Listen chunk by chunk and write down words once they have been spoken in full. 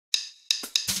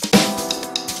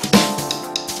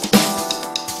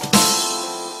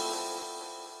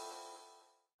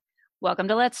Welcome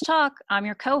to Let's Talk. I'm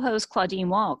your co-host, Claudine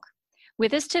Wolk.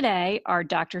 With us today are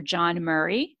Dr. John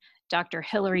Murray, Dr.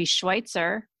 Hilary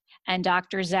Schweitzer, and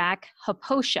Dr. Zach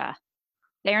Haposha.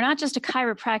 They are not just a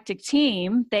chiropractic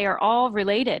team, they are all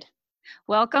related.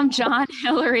 Welcome, John,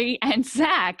 Hilary, and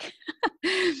Zach.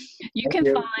 You can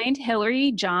find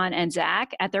Hilary, John, and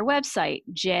Zach at their website,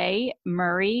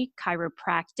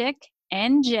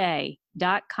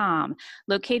 jmurraychiropracticnj.com,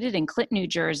 located in Clinton, New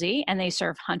Jersey, and they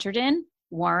serve Hunterdon,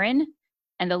 Warren,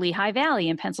 and the Lehigh Valley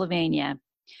in Pennsylvania.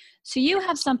 So you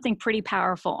have something pretty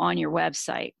powerful on your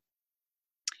website.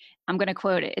 I'm going to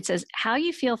quote it. It says, "How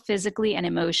you feel physically and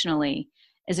emotionally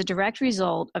is a direct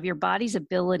result of your body's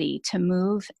ability to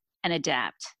move and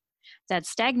adapt. That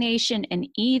stagnation in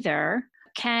either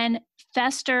can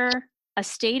fester a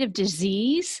state of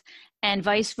disease, and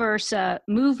vice versa,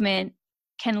 movement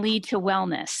can lead to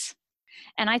wellness."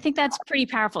 And I think that's pretty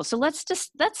powerful. So let's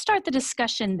start the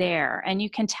discussion there, and you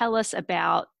can tell us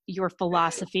about your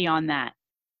philosophy on that.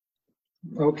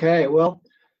 Okay, well,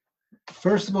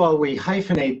 first of all, we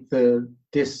hyphenate the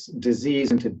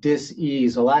disease into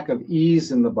dis-ease, a lack of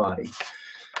ease in the body,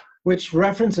 which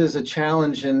references a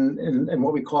challenge in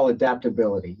what we call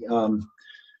adaptability.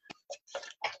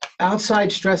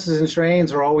 Outside stresses and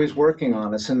strains are always working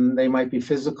on us, and they might be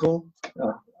physical,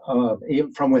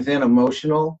 from within,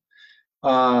 emotional,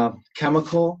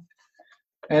 chemical,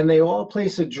 and they all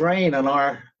place a drain on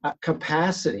our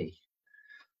capacity.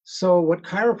 So what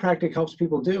chiropractic helps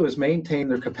people do is maintain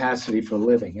their capacity for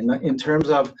living. And in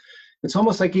terms of, it's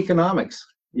almost like economics.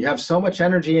 You have so much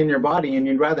energy in your body, and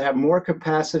you'd rather have more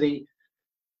capacity,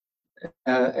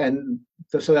 and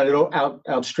so that it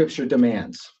outstrips your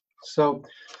demands. So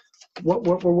what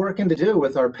we're working to do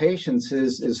with our patients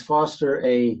is foster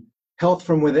a health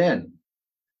from within,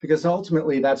 because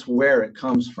ultimately that's where it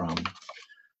comes from.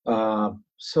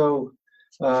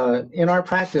 In our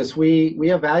practice,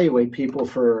 we evaluate people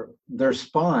for their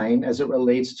spine as it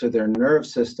relates to their nerve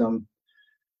system,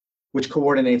 which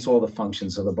coordinates all the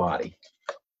functions of the body.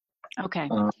 Okay.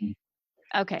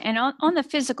 Okay. And on the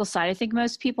physical side, I think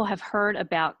most people have heard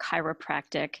about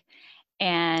chiropractic,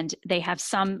 and they have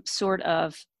some sort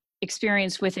of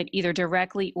experience with it, either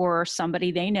directly or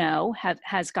somebody they know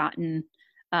has gotten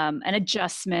an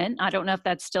adjustment. I don't know if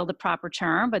that's still the proper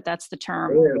term, but that's the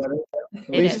term. At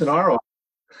least in our office.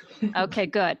 Okay,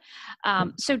 good.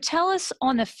 So tell us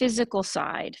on the physical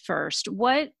side first,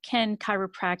 what can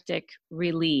chiropractic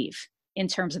relieve in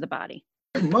terms of the body?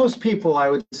 Most people, I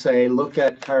would say, look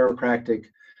at chiropractic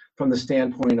from the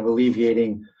standpoint of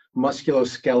alleviating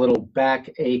musculoskeletal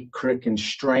backache, crick, and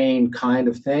strain kind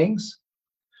of things.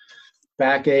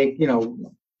 Backache,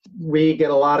 we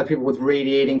get a lot of people with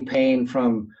radiating pain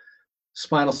from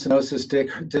spinal stenosis,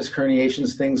 disc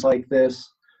herniations, things like this.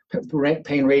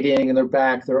 Pain radiating in their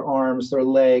back, their arms, their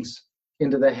legs,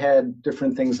 into the head,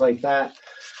 different things like that.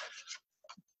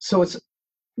 So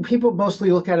people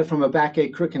mostly look at it from a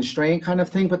backache, crick, and strain kind of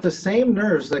thing, but the same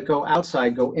nerves that go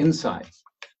outside go inside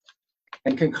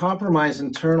and can compromise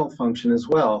internal function as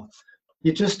well.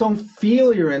 You just don't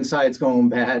feel your insides going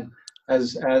bad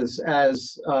as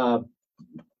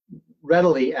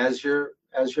readily as your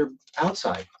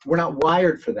outside. We're not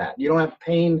wired for that. You don't have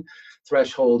pain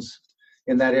thresholds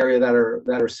in that area that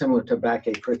are similar to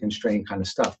backache, crick, and strain kind of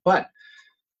stuff. But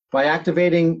by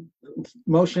activating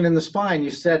motion in the spine,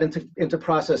 you set into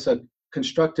process a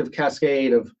constructive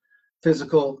cascade of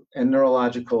physical and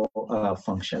neurological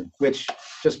function, which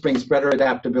just brings better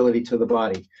adaptability to the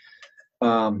body.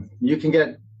 You can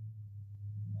get,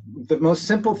 the most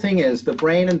simple thing is the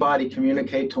brain and body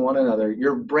communicate to one another.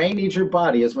 Your brain needs your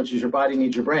body as much as your body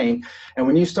needs your brain. And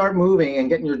when you start moving and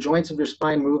getting your joints of your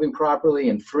spine moving properly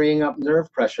and freeing up nerve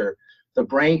pressure, the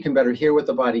brain can better hear what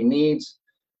the body needs.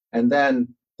 And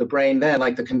then the brain,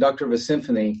 like the conductor of a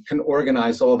symphony, can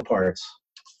organize all the parts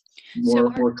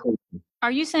more clearly.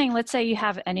 Are you saying, let's say you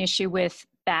have an issue with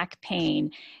back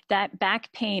pain, that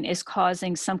back pain is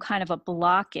causing some kind of a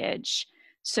blockage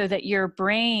so that your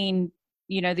brain,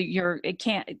 it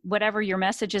can't, whatever your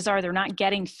messages are, they're not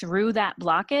getting through that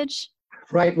blockage?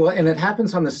 Right. Well, and it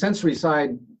happens on the sensory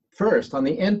side first. On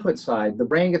the input side, the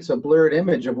brain gets a blurred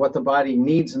image of what the body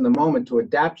needs in the moment to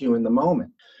adapt you in the moment.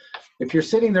 If you're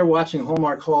sitting there watching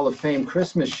Hallmark Hall of Fame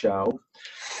Christmas show,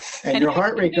 and your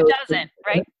heart rate goes, doesn't,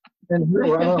 right?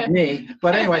 Well, me.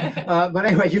 But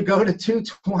anyway, you go to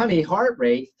 220 heart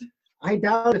rate. I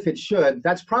doubt if it should.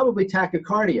 That's probably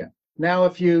tachycardia. Now,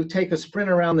 if you take a sprint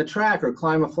around the track or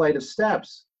climb a flight of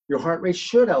steps, your heart rate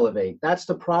should elevate. That's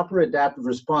the proper adaptive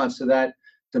response to that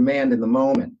demand in the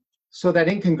moment. So that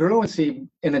incongruency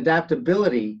in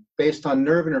adaptability based on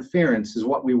nerve interference is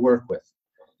what we work with.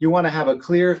 You want to have a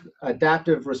clear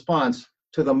adaptive response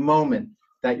to the moment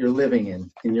that you're living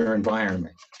in your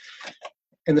environment.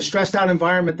 In the stressed out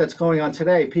environment that's going on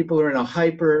today, people are in a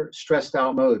hyper stressed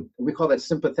out mode. We call that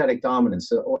sympathetic dominance,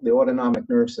 the autonomic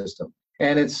nerve system.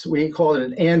 And we call it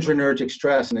an adrenergic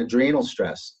stress, an adrenal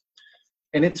stress.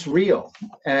 And it's real.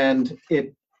 And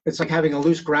it's like having a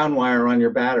loose ground wire on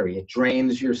your battery. It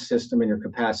drains your system and your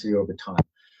capacity over time.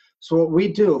 So what we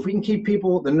do, if we can keep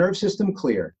the nerve system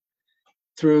clear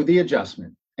through the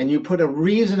adjustment, and you put a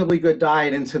reasonably good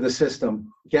diet into the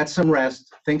system, get some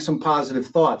rest, think some positive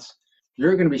thoughts,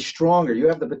 you're going to be stronger. You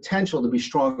have the potential to be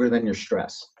stronger than your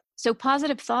stress. So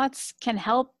positive thoughts can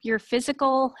help your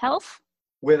physical health?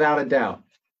 Without a doubt.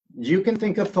 You can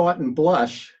think a thought and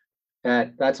blush.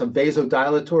 That's a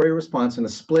vasodilatory response in a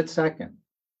split second.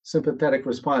 Sympathetic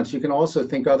response. You can also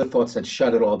think other thoughts that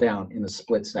shut it all down in a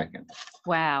split second.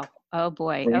 Wow. Oh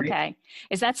boy. Right? Okay.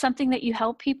 Is that something that you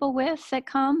help people with that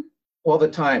come? All the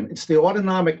time. It's the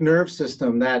autonomic nerve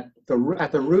system that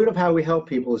at the root of how we help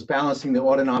people is balancing the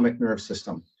autonomic nerve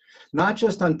system. Not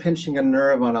just unpinching a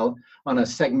nerve on a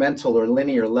segmental or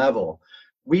linear level.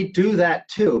 We do that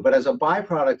too, but as a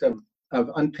byproduct of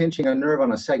unpinching a nerve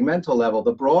on a segmental level,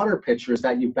 the broader picture is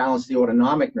that you balance the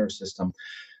autonomic nerve system,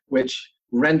 which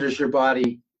renders your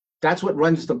body, that's what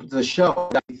runs the show,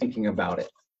 without thinking about it.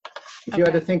 If you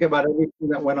had to think about everything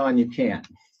that went on, you can't.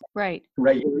 Right.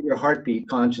 Your heartbeat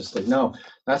consciously. No,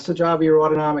 that's the job of your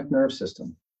autonomic nerve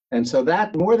system. And so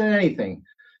that, more than anything,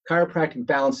 chiropractic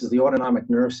balances the autonomic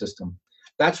nerve system.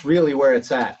 That's really where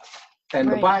it's at. And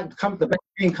right. the back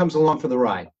pain comes along for the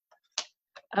ride.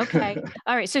 Okay.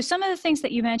 All right. So some of the things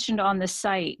that you mentioned on the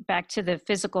site, back to the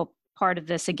physical part of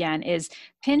this again, is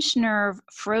pinched nerve,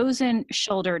 frozen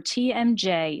shoulder,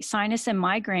 TMJ, sinus and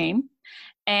migraine,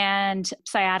 and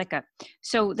sciatica.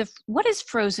 So what is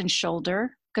frozen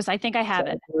shoulder? Because I think I have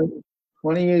it.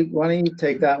 Why don't you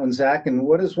take that one, Zach? And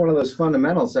what is one of those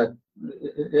fundamentals and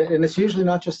it's usually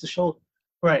not just the shoulder.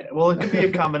 Right. Well, it could be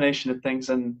a combination of things.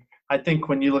 And I think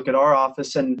when you look at our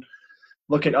office and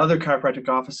look at other chiropractic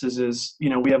offices,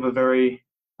 we have a very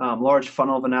large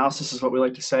funnel of analysis is what we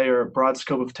like to say, or a broad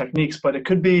scope of techniques, but it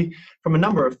could be from a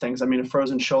number of things. I mean, a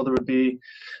frozen shoulder would be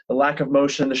the lack of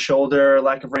motion in the shoulder,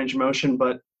 lack of range of motion,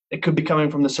 but it could be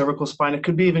coming from the cervical spine. It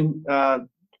could be even,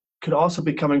 could also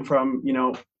be coming from,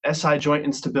 SI joint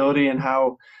instability and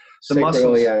how the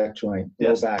muscles. Sacroiliac joint,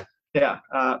 yes, low back. Yeah,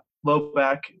 low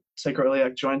back,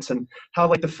 sacroiliac joints, and how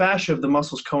like the fascia of the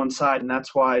muscles coincide, and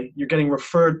that's why you're getting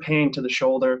referred pain to the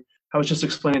shoulder. I was just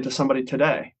explaining to somebody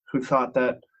today who thought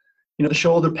that, the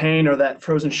shoulder pain or that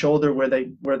frozen shoulder where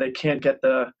they can't get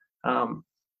the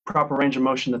proper range of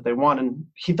motion that they want, and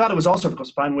he thought it was all cervical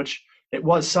spine, which it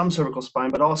was some cervical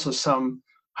spine, but also some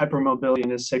hypermobility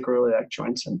in his sacroiliac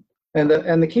joints. And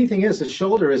the key thing is the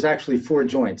shoulder is actually 4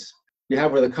 joints. You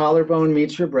have where the collarbone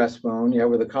meets your breastbone. You have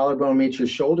where the collarbone meets your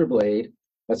shoulder blade.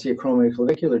 That's the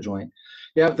acromioclavicular joint.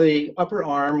 You have the upper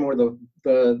arm where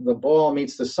the ball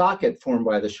meets the socket formed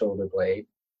by the shoulder blade.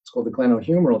 It's called the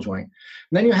glenohumeral joint.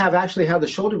 And then you have actually how the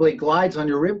shoulder blade glides on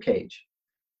your rib cage.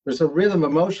 There's a rhythm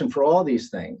of motion for all these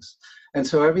things. And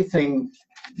so everything,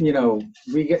 we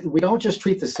don't just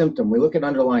treat the symptom. We look at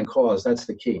underlying cause. That's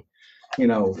the key.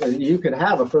 You could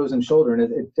have a frozen shoulder and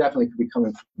it definitely could be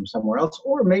coming from somewhere else,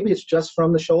 or maybe it's just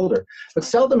from the shoulder. But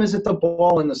seldom is it the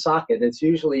ball in the socket. It's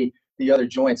usually the other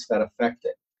joints that affect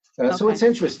it. So it's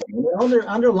interesting.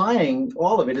 Underlying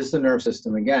all of it is the nerve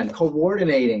system, again,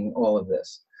 coordinating all of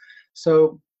this.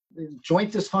 So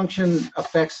joint dysfunction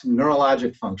affects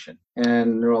neurologic function,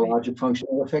 and neurologic function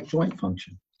will affect joint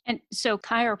function. And so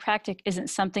chiropractic isn't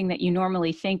something that you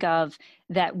normally think of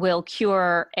that will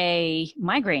cure a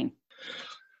migraine.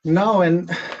 No,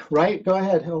 and right, go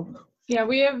ahead, Hill. Yeah,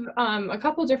 we have a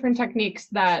couple different techniques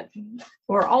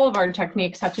or all of our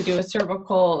techniques have to do with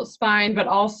cervical spine, but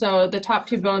also the top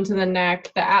 2 bones in the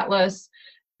neck, the atlas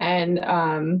and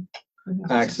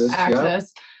axis.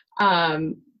 Yeah.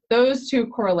 Those 2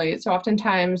 correlate. So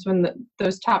oftentimes when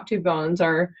those top 2 bones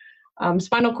are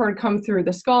spinal cord come through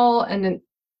the skull, and then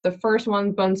the first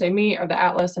bones they meet are the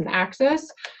atlas and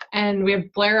axis. And we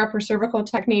have Blair upper cervical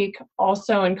technique.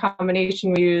 Also in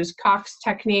combination, we use Cox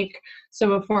technique,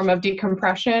 so a form of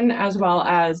decompression, as well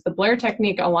as the Blair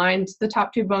technique aligns the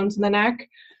top 2 bones in the neck.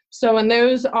 So when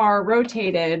those are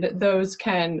rotated, those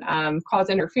can cause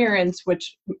interference,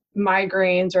 which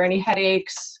migraines or any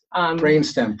headaches,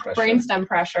 brainstem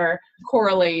pressure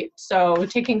correlate. So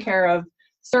taking care of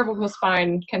cervical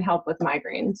spine can help with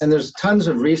migraines. And there's tons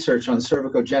of research on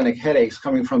cervicogenic headaches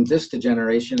coming from disc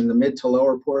degeneration in the mid to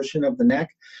lower portion of the neck.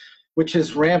 which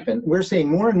is rampant. We're seeing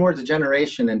more and more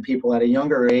degeneration in people at a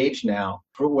younger age now,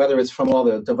 whether it's from all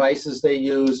the devices they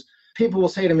use. People will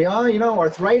say to me, oh,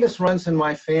 arthritis runs in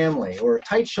my family, or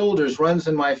tight shoulders runs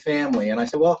in my family. And I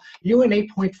say, well, you and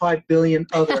 8.5 billion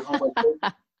other Homo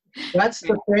sapiens. That's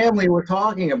the family we're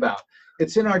talking about.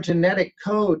 It's in our genetic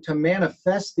code to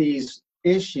manifest these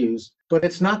issues, but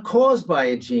it's not caused by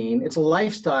a gene. It's a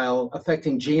lifestyle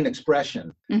affecting gene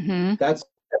expression. Mm-hmm. That's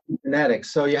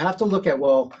genetics. So you have to look at,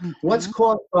 what's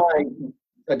caused by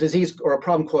a disease or a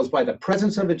problem caused by the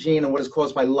presence of a gene, and what is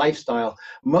caused by lifestyle.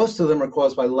 Most of them are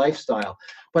caused by lifestyle.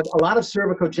 But a lot of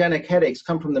cervicogenic headaches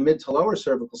come from the mid to lower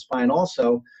cervical spine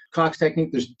also. Cox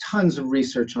technique, there's tons of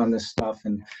research on this stuff.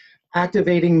 And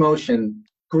activating motion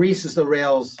greases the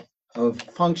rails of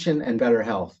function and better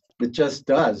health. It just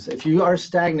does. If you are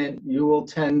stagnant, you will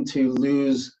tend to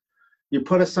lose. You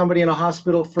put somebody in a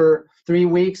hospital for 3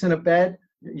 weeks in a bed,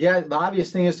 the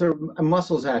obvious thing is their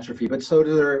muscles atrophy, but so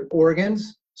do their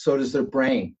organs, so does their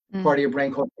brain. Part of your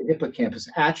brain called the hippocampus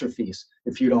atrophies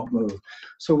if you don't move.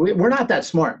 So we're not that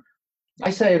smart. I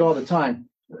say it all the time.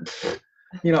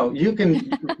 You don't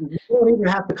even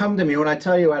have to come to me when I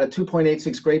tell you I had a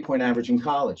 2.86 grade point average in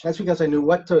college. That's because I knew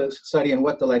what to study and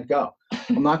what to let go.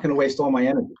 I'm not going to waste all my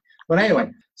energy. But anyway,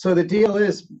 so the deal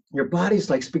is your body's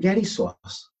like spaghetti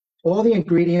sauce. All the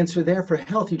ingredients are there for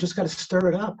health. You just got to stir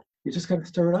it up. You just got to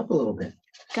stir it up a little bit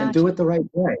and do it the right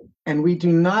way. And we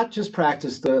do not just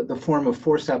practice the form of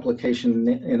force application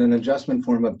in an adjustment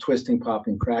form of twisting,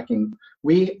 popping, cracking.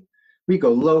 We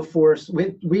go low force.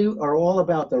 We are all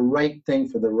about the right thing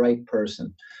for the right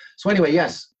person. So anyway,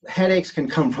 yes, headaches can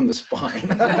come from the spine.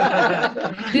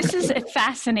 This is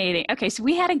fascinating. Okay, so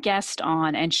we had a guest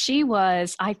on, and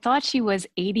I thought she was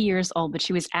 80 years old, but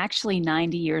she was actually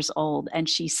 90 years old, and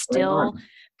she still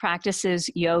practices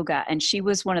yoga. And she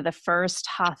was one of the first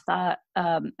hatha,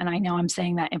 and I know I'm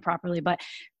saying that improperly, but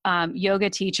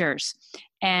yoga teachers.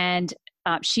 And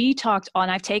she talked on,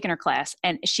 I've taken her class,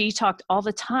 and she talked all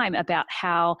the time about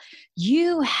how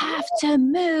you have to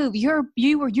move.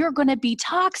 You're going to be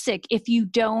toxic if you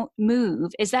don't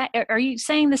move. Are you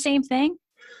saying the same thing?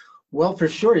 Well, for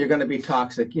sure, you're going to be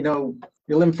toxic. Your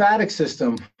lymphatic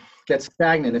system gets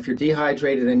stagnant if you're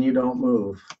dehydrated and you don't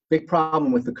move. Big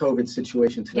problem with the COVID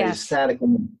situation today. Yes. Is static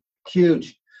and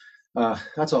huge.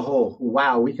 That's a whole,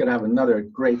 wow, we could have another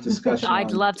great discussion.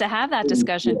 I'd love to have that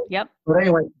discussion. Yep. But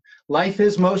anyway, life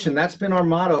is motion. That's been our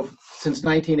motto since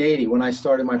 1980 when I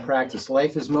started my practice.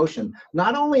 Life is motion,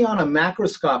 not only on a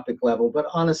macroscopic level, but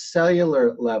on a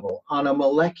cellular level, on a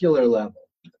molecular level.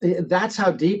 That's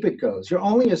how deep it goes. You're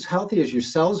only as healthy as your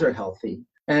cells are healthy.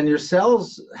 And your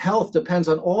cells' health depends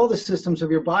on all the systems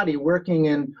of your body working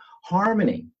in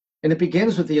harmony. And it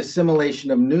begins with the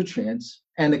assimilation of nutrients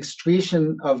and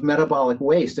excretion of metabolic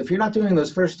waste. If you're not doing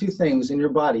those first two things in your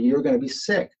body, you're going to be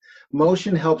sick.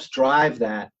 Motion helps drive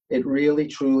that. It really,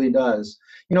 truly does.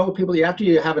 People, after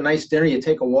you have a nice dinner, you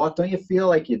take a walk, don't you feel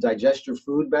like you digest your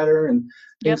food better and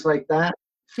things like that?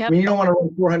 Yep. I mean, you don't want to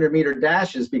run 400-meter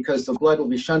dashes because the blood will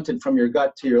be shunted from your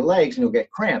gut to your legs and you'll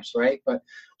get cramps, right? But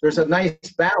there's a nice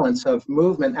balance of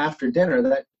movement after dinner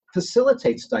that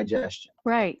facilitates digestion.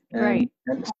 Right, And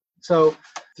so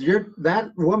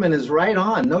that woman is right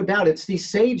on, no doubt. It's these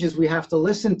sages we have to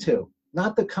listen to,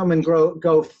 not the come and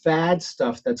go fad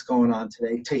stuff that's going on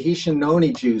today. Tahitian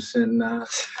noni juice and,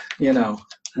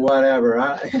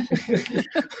 whatever.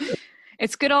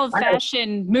 It's good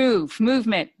old-fashioned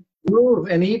movement. Move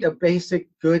and eat a basic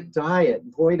good diet.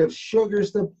 Void of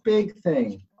sugar's the big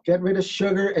thing. Get rid of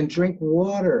sugar and drink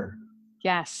water.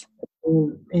 Yes.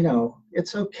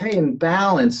 It's okay in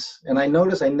balance. And I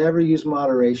notice I never use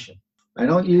moderation. I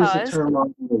don't use the term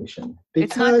moderation.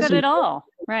 It's not good at all.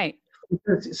 Right.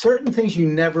 Because certain things you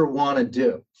never want to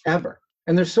do, ever.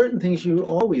 And there's certain things you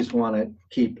always want to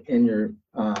keep in your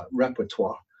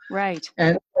repertoire. Right.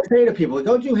 And I say to people,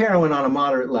 go do heroin on a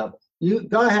moderate level. You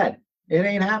go ahead. It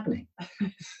ain't happening.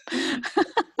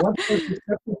 Once those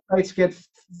receptor sites get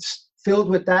filled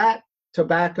with that,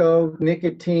 tobacco,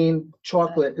 nicotine,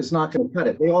 chocolate is not going to cut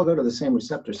it. They all go to the same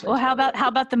receptor sites. Well, how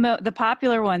about the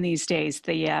popular one these days,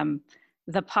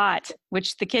 the pot,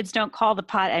 which the kids don't call the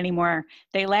pot anymore.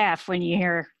 They laugh when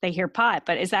they hear pot.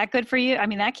 But is that good for you? I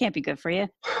mean, that can't be good for you.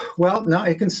 Well, no,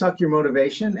 it can suck your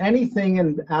motivation.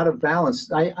 Anything out of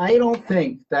balance. I don't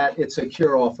think that it's a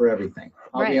cure-all for everything.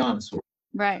 I'll be honest with you.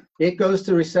 Right. It goes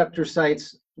to receptor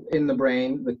sites in the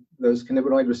brain, those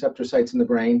cannabinoid receptor sites in the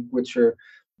brain, which it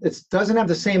doesn't have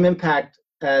the same impact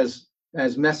as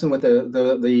messing with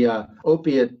the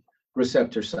opiate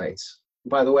receptor sites.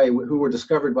 By the way, who were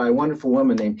discovered by a wonderful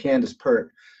woman named Candace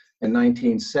Pert. in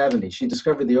 1970. She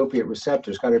discovered the opiate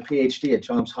receptors, got her PhD at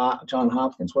Johns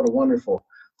Hopkins. What a wonderful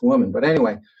woman. But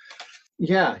anyway,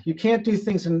 yeah, you can't do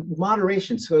things in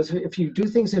moderation. So if you do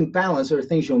things in balance, there are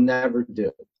things you'll never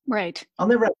do. Right. I'll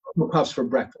never have Cocoa Puffs for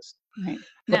breakfast. Right.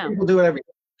 But No. people do it every day.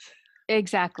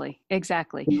 Exactly. It's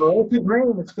great.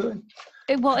 It's good.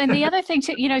 Well, and the other thing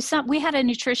too, we had a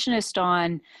nutritionist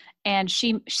on, and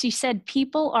she said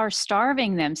people are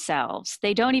starving themselves.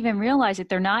 They don't even realize it.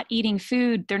 They're not eating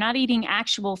food. They're not eating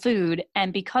actual food.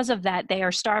 And because of that, they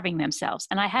are starving themselves.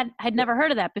 And I had never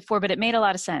heard of that before, but it made a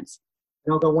lot of sense.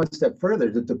 They'll go one step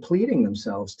further. They're depleting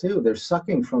themselves too. They're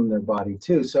sucking from their body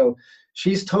too. So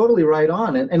she's totally right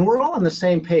on. And we're all on the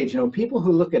same page. People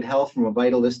who look at health from a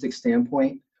vitalistic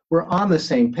standpoint, we're on the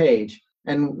same page.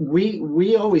 And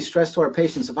we always stress to our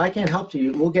patients, if I can't help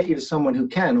you, we'll get you to someone who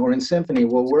can, or in Symphony,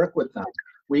 we'll work with them.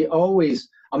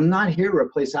 I'm not here to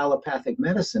replace allopathic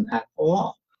medicine at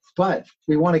all, but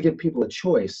we want to give people a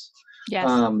choice. Yes.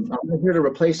 I'm not here to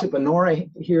replace it, but nor am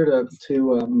I here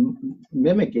to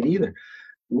mimic it either.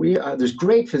 There's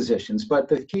great physicians, but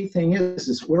the key thing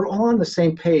is we're all on the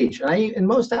same page. And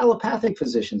most allopathic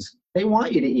physicians, they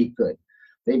want you to eat good.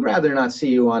 They'd rather not see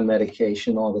you on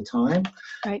medication all the time.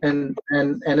 Right. And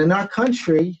in our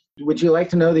country, would you like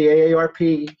to know the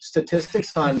AARP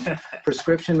statistics on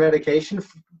prescription medication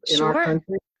in our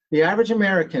country? The average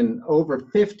American over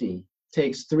 50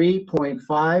 takes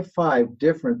 3.55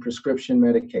 different prescription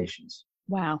medications.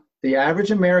 Wow. The average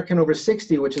American over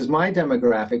 60, which is my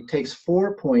demographic, takes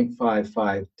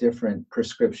 4.55 different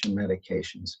prescription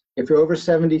medications. If you're over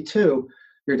 72,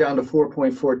 you're down to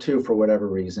 4.42 for whatever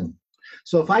reason.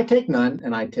 So if I take none,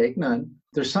 and I take none,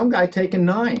 there's some guy taking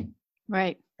 9.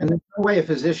 Right. And there's no way a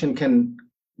physician can,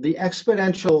 the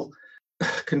exponential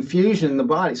confusion in the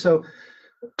body. So,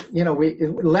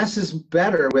 less is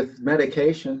better with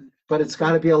medication, but it's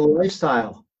got to be a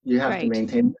lifestyle you have to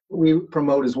maintain. We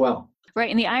promote as well. Right.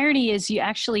 And the irony is you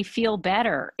actually feel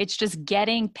better. It's just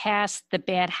getting past the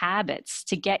bad habits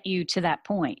to get you to that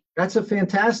point. That's a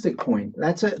fantastic point.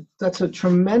 That's a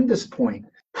tremendous point.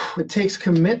 It takes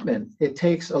commitment. It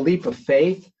takes a leap of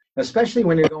faith, especially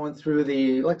when you're going through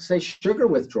the, let's say, sugar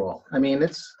withdrawal. I mean,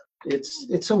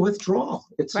 it's a withdrawal.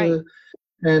 It's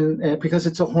and because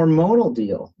it's a hormonal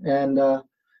deal, and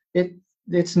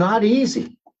it's not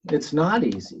easy. It's not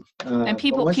easy. And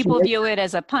people view it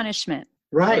as a punishment.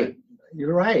 Right.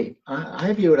 You're right.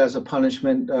 I view it as a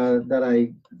punishment that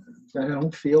I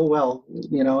don't feel well.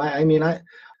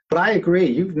 But I agree.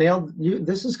 You've nailed.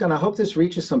 This is going to. I hope this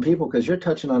reaches some people because you're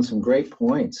touching on some great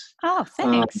points. Oh,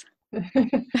 thanks.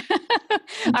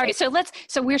 All right. So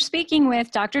we're speaking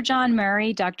with Dr. John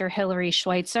Murray, Dr. Hilary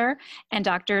Schweitzer, and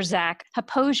Dr. Zach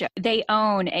Hapoja. They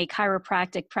own a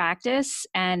chiropractic practice,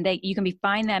 and you can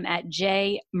find them at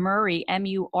J Murray,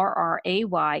 Murray,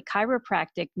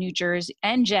 Chiropractic, New Jersey,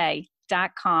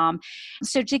 NJ.com.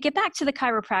 So to get back to the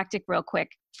chiropractic real quick,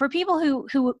 for people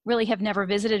who really have never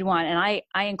visited one, and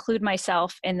I include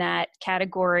myself in that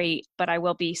category, but I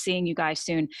will be seeing you guys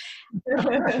soon.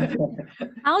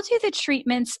 How do the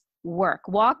treatments work?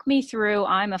 Walk me through.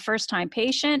 I'm a first-time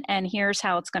patient, and here's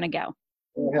how it's going to go.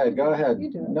 Go ahead.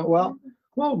 No,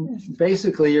 well,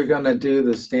 basically, you're going to do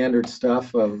the standard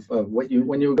stuff of when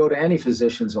you go to any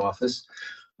physician's office.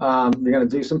 You're going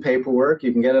to do some paperwork.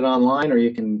 You can get it online, or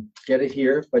you can get it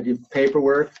here. But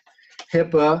paperwork.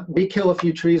 HIPAA, we kill a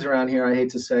few trees around here, I hate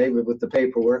to say, with the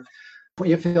paperwork.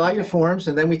 You fill out your forms,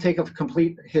 and then we take a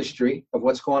complete history of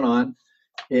what's going on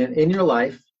in your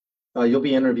life. You'll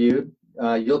be interviewed.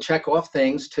 You'll check off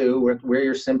things, too, where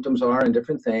your symptoms are and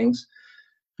different things.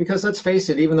 Because let's face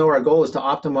it, even though our goal is to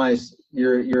optimize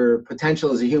your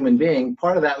potential as a human being,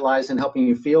 part of that lies in helping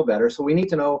you feel better. So we need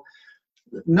to know,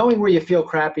 knowing where you feel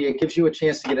crappy, it gives you a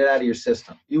chance to get it out of your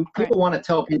system. People want to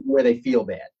tell people where they feel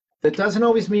bad. That doesn't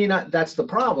always mean that's the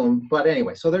problem, but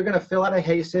anyway, so they're going to fill out a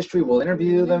case history, we'll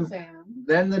interview them,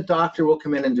 then the doctor will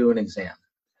come in and do an exam.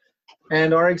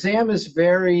 And our exam is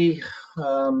very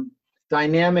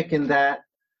dynamic in that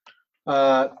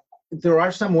there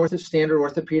are some standard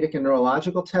orthopedic and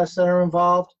neurological tests that are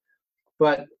involved,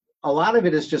 but a lot of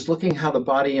it is just looking how the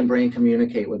body and brain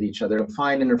communicate with each other to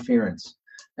find interference.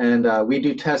 And we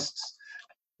do tests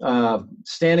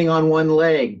standing on one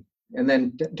leg, and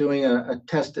then doing a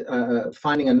test,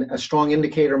 finding a strong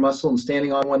indicator muscle and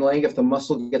standing on one leg. If the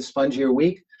muscle gets spongy or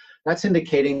weak, that's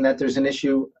indicating that there's an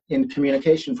issue in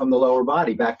communication from the lower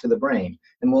body back to the brain,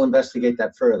 and we'll investigate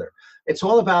that further. It's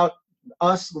all about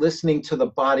us listening to the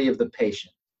body of the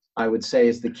patient, I would say,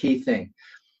 is the key thing.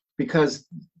 Because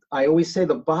I always say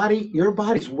your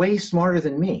body's way smarter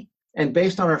than me. And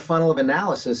based on our funnel of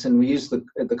analysis, and we use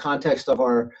the context of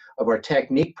our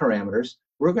technique parameters,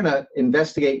 we're going to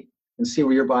investigate and see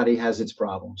where your body has its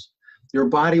problems. Your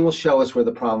body will show us where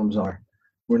the problems are.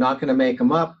 We're not going to make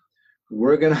them up.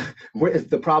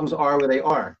 The problems are where they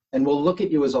are. And we'll look at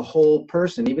you as a whole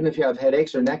person. Even if you have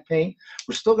headaches or neck pain,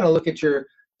 we're still going to look at your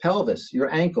pelvis,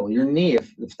 your ankle, your knee,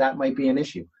 if that might be an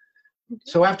issue.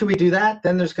 So after we do that,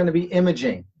 then there's going to be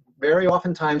imaging. Very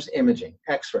oftentimes imaging,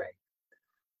 X-ray.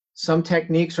 Some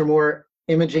techniques are more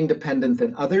imaging dependent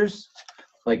than others,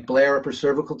 like Blair upper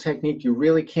cervical technique. You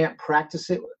really can't practice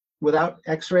it without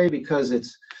X-ray because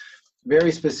it's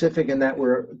very specific in that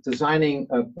we're designing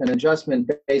an adjustment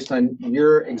based on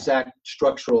your exact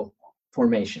structural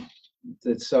formation.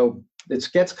 So it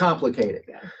gets complicated.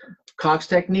 Cox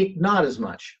technique, not as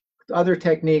much. Other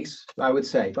techniques, I would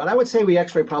say. But I would say we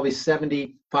X-ray probably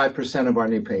 75% of our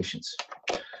new patients.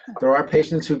 There are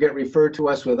patients who get referred to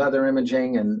us with other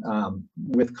imaging, and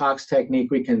with Cox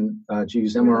technique, we can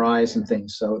use MRIs and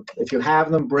things. So if you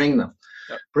have them, bring them.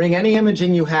 Yep. Bring any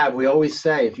imaging you have. We always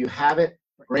say, if you have it,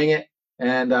 bring it,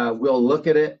 and we'll look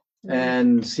at it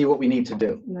and see what we need to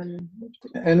do.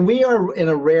 And we are in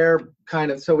a rare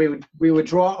kind of, so we would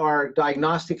draw our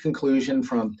diagnostic conclusion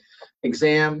from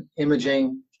exam,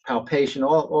 imaging, palpation,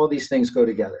 all these things go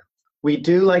together. We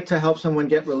do like to help someone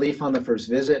get relief on the first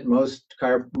visit. Most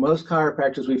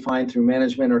chiropractors we find through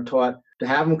management are taught to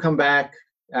have them come back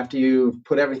after you've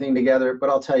put everything together. But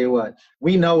I'll tell you what,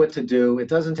 we know what to do. It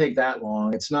doesn't take that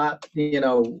long. It's not, you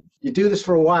do this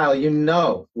for a while, you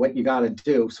know what you got to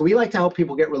do. So we like to help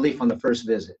people get relief on the first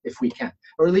visit if we can,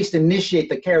 or at least initiate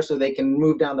the care so they can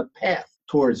move down the path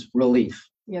towards relief.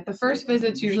 Yeah, the first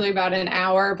visit's usually about an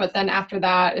hour, but then after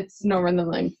that, it's no more than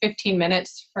like 15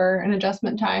 minutes for an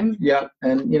adjustment time. Yeah,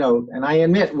 and and I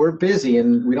admit we're busy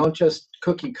and we don't just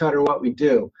cookie cutter what we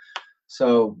do.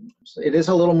 So it is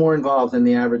a little more involved than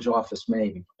the average office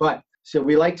maybe. But so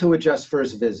we like to adjust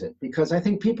first visit because I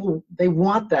think people, they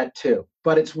want that too.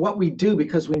 But it's what we do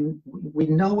because we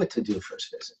know what to do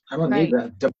first visit. I don't need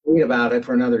to debate about it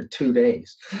for another 2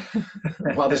 days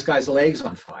while this guy's leg's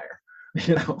on fire.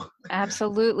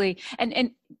 Absolutely.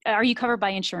 And are you covered by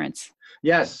insurance?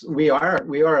 Yes, we are.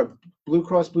 We are a Blue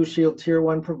Cross Blue Shield Tier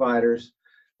 1 providers.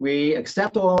 We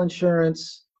accept all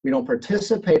insurance. We don't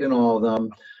participate in all of them.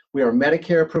 We are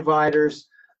Medicare providers,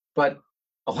 but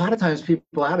a lot of times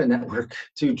people out of network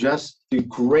do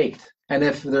great. And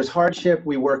if there's hardship,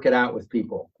 we work it out with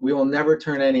people. We will never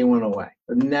turn anyone away.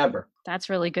 Never. That's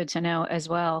really good to know as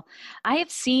well. I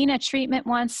have seen a treatment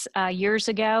once years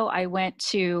ago. I went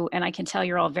to, and I can tell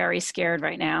you're all very scared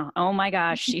right now. Oh my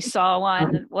gosh, she saw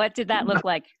one. What did that look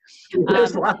like?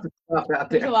 There's lots of stuff out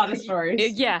there. There's a lot of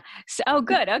stories. Yeah. So, oh,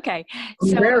 good. Okay. I'm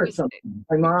So embarrassed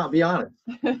sometimes. I'll be honest.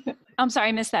 I'm sorry,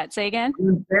 I missed that. Say again. I'm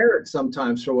embarrassed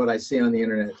sometimes for what I see on the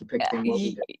internet depicting what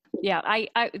we do. Yeah,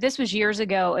 this was years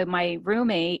ago. My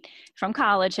roommate from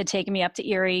college had taken me up to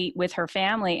Erie with her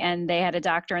family, and they had a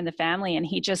doctor in the family, and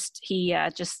he just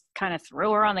kind of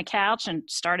threw her on the couch and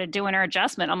started doing her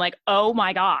adjustment. I'm like, oh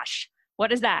my gosh,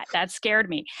 what is that? That scared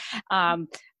me.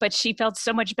 But she felt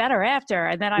so much better after,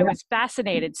 and then I was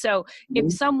fascinated. So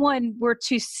if someone were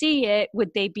to see it,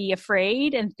 would they be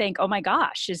afraid and think, oh my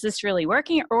gosh, is this really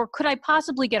working? Or could I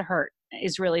possibly get hurt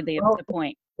is really the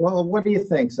point. Well, what do you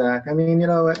think, Zach? I mean,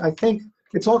 I think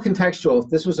it's all contextual. If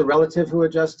this was a relative who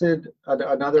adjusted,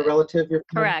 another relative, you're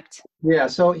correct. Yeah,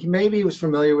 so maybe he was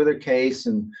familiar with her case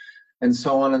and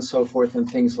so on and so forth and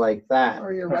things like that.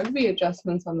 Or your rugby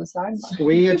adjustments on the sideline.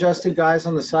 We adjusted guys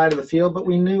on the side of the field, but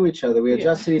we knew each other. We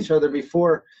adjusted each other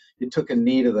before you took a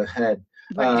knee to the head.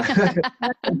 Right.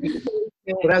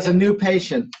 But as a new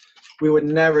patient, we would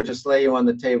never just lay you on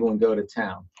the table and go to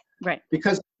town. Right.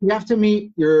 Because we have to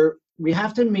meet your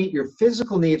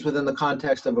physical needs within the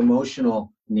context of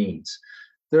emotional needs.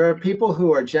 There are people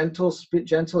who are gentler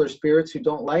spirits who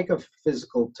don't like a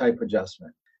physical type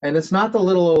adjustment. And it's not the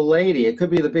little old lady. It could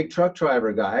be the big truck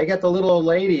driver guy. I get the little old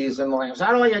ladies and like, is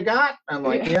that all you got? I'm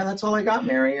like, yeah, that's all I got,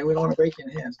 Mary. And we don't want to break your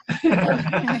hands.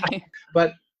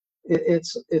 But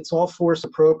it's all force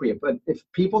appropriate. But if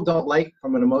people don't like,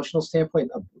 from an emotional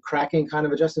standpoint, a cracking kind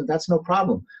of adjustment, that's no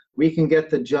problem. We can get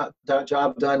the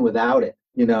job done without it,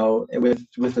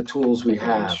 with the tools we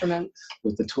have.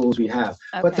 With the tools we have.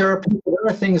 Okay. But there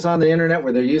are things on the internet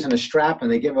where they're using a strap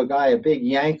and they give a guy a big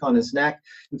yank on his neck.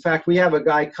 In fact, we have a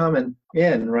guy coming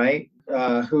in,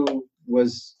 who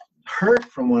was hurt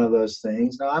from one of those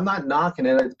things. Now, I'm not knocking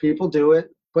it. People do it.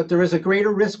 But there is a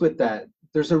greater risk with that.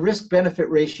 There's a risk-benefit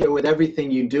ratio with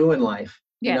everything you do in life.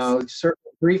 Yes.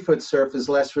 3-foot surf is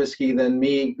less risky than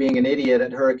me being an idiot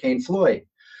at Hurricane Floyd.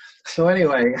 So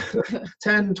anyway,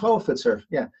 10, 12-foot surf,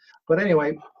 yeah. But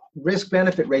anyway,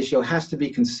 risk-benefit ratio has to be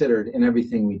considered in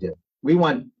everything we do. We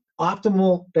want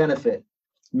optimal benefit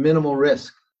minimal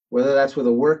risk, whether that's with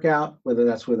a workout, whether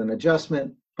that's with an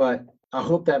adjustment. But I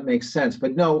hope that makes sense.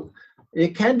 But no,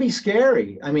 it can be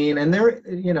scary. I mean, and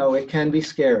it can be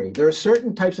scary. There are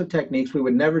certain types of techniques we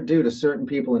would never do to certain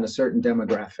people in a certain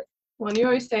demographic. Well, and you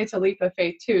always say it's a leap of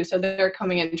faith too. So they're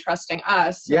coming in trusting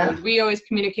us. So Yeah. we always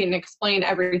communicate and explain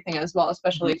everything as well,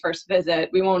 especially first visit.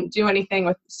 We won't do anything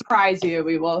with surprise you.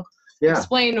 We will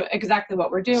explain exactly what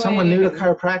we're doing. Someone new to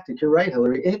chiropractic, you're right,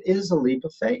 Hilary. It is a leap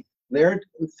of faith. They're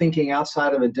thinking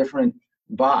outside of a different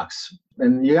box,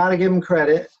 and you got to give them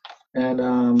credit. And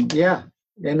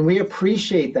and we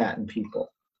appreciate that in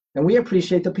people. And we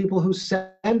appreciate the people who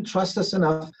trust us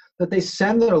enough that they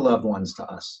send their loved ones to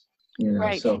us.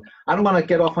 Right. So I don't want to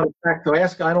get off on a track.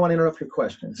 So I don't want to interrupt your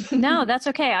questions. No, that's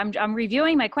okay. I'm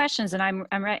reviewing my questions, and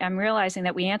I'm realizing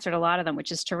that we answered a lot of them,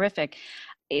 which is terrific.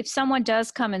 If someone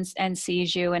does come and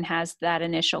sees you and has that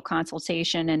initial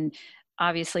consultation, and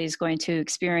obviously is going to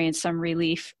experience some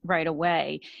relief right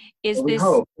away, We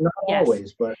hope. Not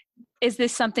always, but is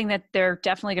this something that they're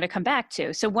definitely going to come back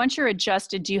to? So once you're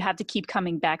adjusted, do you have to keep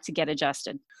coming back to get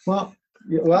adjusted? Well,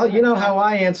 you know how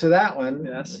I answer that one.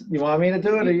 Yes. You want me to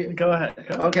do it? Go ahead.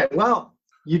 Okay. Well,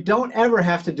 you don't ever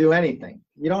have to do anything.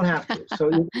 You don't have to. So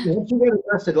once you get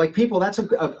adjusted, like people, that's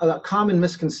a common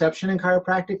misconception in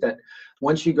chiropractic, that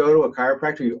once you go to a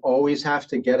chiropractor, you always have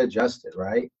to get adjusted,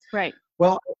 right? Right.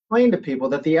 Well, I explain to people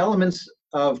that the elements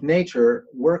of nature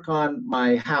work on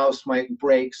my house, my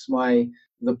brakes,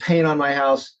 the pain on my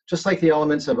house, just like the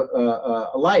elements of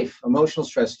life, emotional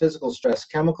stress, physical stress,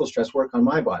 chemical stress work on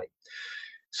my body.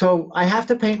 So I have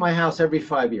to paint my house every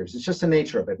 5 years. It's just the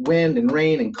nature of it. Wind and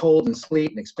rain and cold and sleet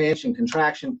and expansion,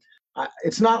 contraction.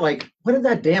 It's not like, what did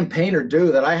that damn painter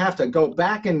do that I have to go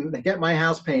back and get my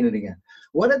house painted again?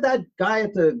 What did that guy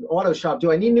at the auto shop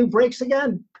do? I need new brakes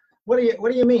again? What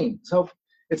do you mean? So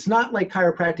it's not like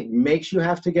chiropractic makes you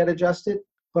have to get adjusted,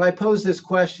 but I pose this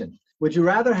question. Would you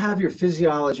rather have your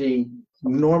physiology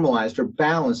normalized or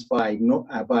balanced by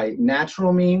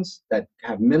natural means that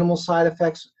have minimal side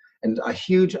effects and a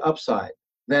huge upside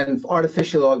than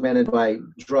artificially augmented by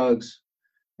drugs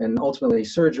and ultimately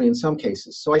surgery in some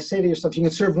cases? So I say to yourself, you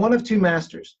can serve one of two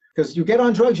masters, because you get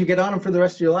on drugs, you get on them for the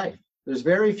rest of your life. There's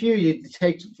very few you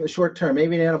take for short term,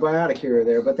 maybe an antibiotic here or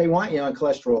there, but they want you on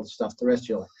cholesterol stuff the rest of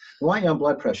your life. They want you on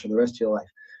blood pressure the rest of your life.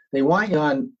 They want you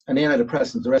on an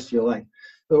antidepressant the rest of your life.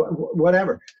 So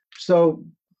whatever. So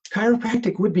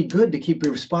chiropractic would be good to keep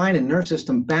your spine and nerve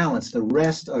system balanced the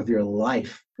rest of your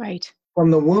life. Right.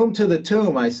 From the womb to the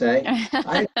tomb, I say.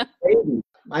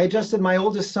 I adjusted my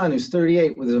oldest son, who's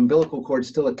 38, with his umbilical cord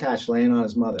still attached, laying on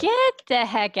his mother. Get the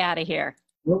heck out of here.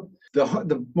 One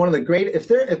of the great, if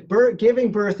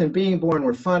giving birth and being born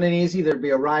were fun and easy, there'd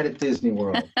be a ride at Disney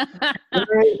World.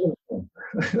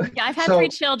 Yeah, I've had 3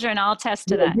 children. I'll attest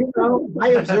to that.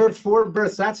 I observed 4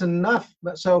 births. That's enough.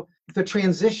 So the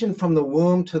transition from the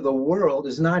womb to the world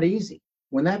is not easy.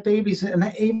 When that baby's,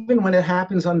 even when it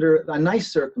happens under a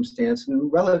nice circumstance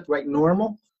and relatively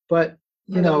normal, but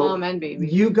mom and baby.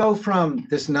 You go from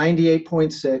this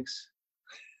 98.6,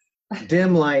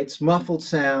 dim lights, muffled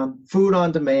sound, food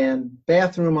on demand,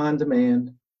 bathroom on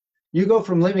demand. You go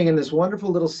from living in this wonderful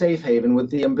little safe haven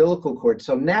with the umbilical cord.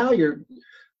 So now you're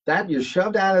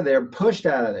shoved out of there, pushed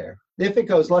out of there. If it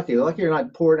goes lucky you're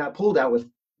not pulled out with,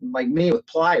 like me, with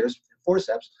pliers,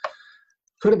 forceps.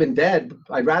 Could have been dead.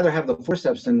 I'd rather have the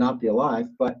forceps than not be alive,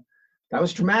 but that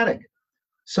was traumatic.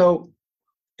 So,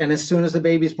 and as soon as the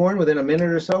baby's born, within a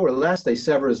minute or so or less, they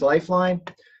sever his lifeline.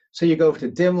 So you go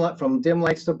from dim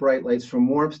lights to bright lights, from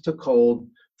warmth to cold,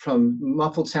 from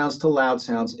muffled sounds to loud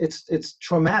sounds. It's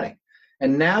traumatic.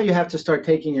 And now you have to start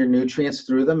taking your nutrients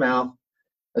through the mouth,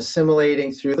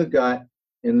 assimilating through the gut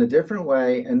in a different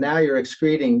way, and now you're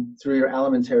excreting through your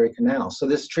alimentary canal. So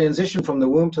this transition from the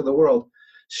womb to the world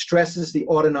stresses the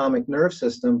autonomic nerve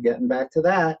system. Getting back to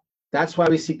that, that's why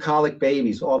we see colic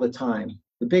babies all the time.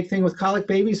 The big thing with colic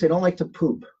babies, they don't like to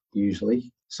poop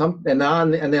usually. And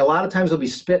a lot of times they'll be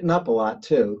spitting up a lot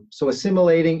too. So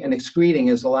assimilating and excreting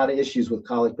is a lot of issues with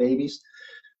colic babies.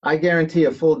 I guarantee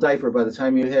a full diaper by the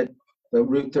time you hit the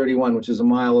Route 31, which is a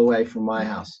mile away from my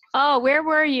house. Oh, where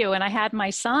were you when I had my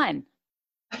son?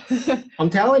 I'm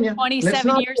telling you.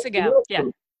 27 years ago. Yeah.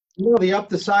 The up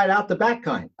the side, out the back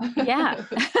kind. Yeah.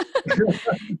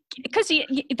 Because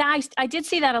I did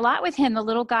see that a lot with him. The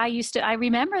little guy I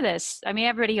remember this. I mean,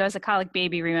 everybody who has a colic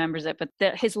baby remembers it, but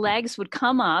his legs would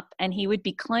come up and he would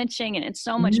be clenching and in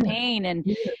so much pain.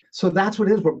 And so that's what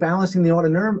it is. We're balancing the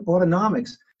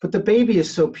autonomics. But the baby is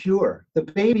so pure. The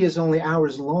baby is only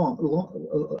hours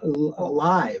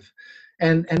alive.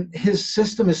 And his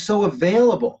system is so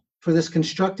available for this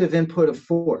constructive input of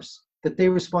force that they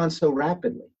respond so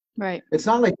rapidly. Right. It's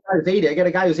not like the guy's 80. I get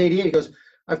a guy who's 88. He goes,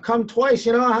 I've come twice,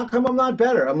 how come I'm not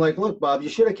better? I'm like, look, Bob, you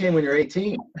should have came when you're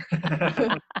 18.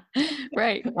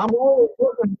 Right. I'm always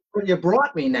looking what you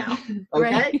brought me now,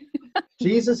 okay? Right.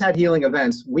 Jesus had healing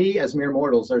events. We, as mere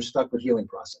mortals, are stuck with healing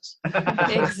process.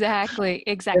 Exactly.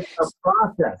 It's a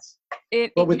process.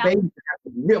 But with babies, it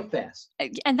happens real fast.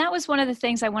 And that was one of the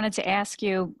things I wanted to ask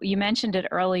you. You mentioned it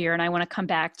earlier, and I want to come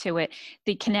back to it.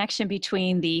 The connection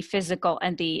between the physical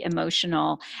and the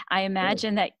emotional. I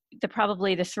imagine that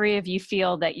probably the three of you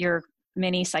feel that you're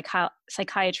mini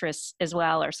psychiatrists as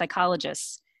well, or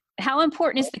psychologists. How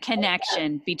important is the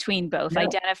connection between both,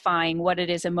 identifying what it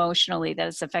is emotionally that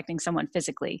is affecting someone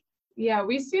physically? Yeah,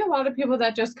 we see a lot of people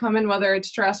that just come in, whether it's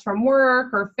stress from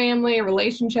work or family,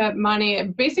 relationship, money,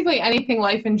 basically anything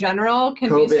life in general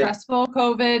can be stressful.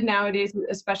 COVID nowadays,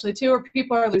 especially too, or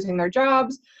people are losing their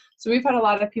jobs. So we've had a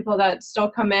lot of people that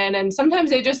still come in, and sometimes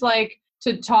they just like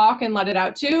to talk and let it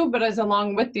out too, but as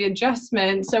along with the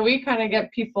adjustment. So we kind of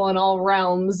get people in all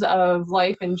realms of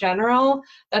life in general,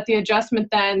 that the adjustment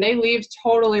then they leave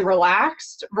totally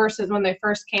relaxed versus when they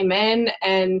first came in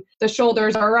and the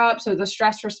shoulders are up. So the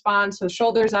stress response, so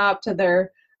shoulders up to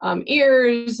their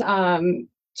ears,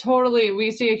 totally,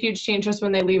 we see a huge change just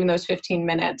when they leave in those 15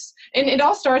 minutes. And it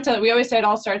all starts at, we always say it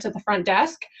all starts at the front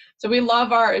desk. So we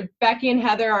love our Becky and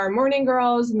Heather, our morning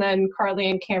girls, and then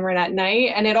Carly and Cameron at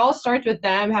night. And it all starts with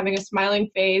them having a smiling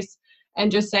face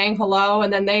and just saying hello.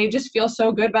 And then they just feel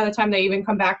so good by the time they even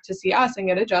come back to see us and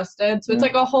get adjusted. So it's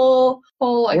like a whole,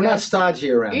 We're not stodgy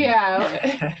around.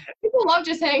 Yeah. People love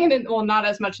just hanging in, well, not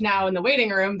as much now in the waiting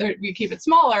room. We keep it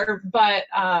smaller, but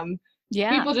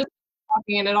people just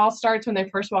talking, and it all starts when they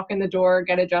first walk in the door,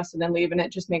 get adjusted and leave, and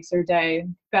it just makes their day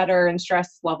better and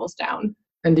stress levels down.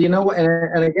 And do you know,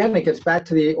 and again, it gets back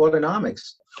to the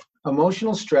autonomics.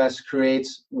 Emotional stress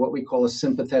creates what we call a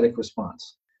sympathetic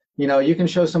response. You can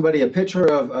show somebody a picture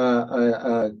of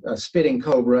a spitting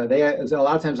cobra. They a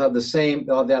lot of times have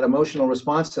that emotional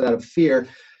response to that of fear.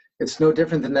 It's no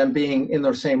different than them being in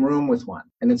the same room with one,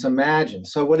 and it's imagined.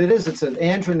 So what it is, it's an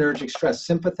adrenergic stress,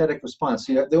 sympathetic response.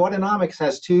 So the autonomics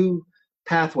has two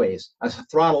pathways, a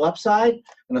throttle upside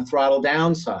and a throttle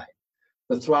downside.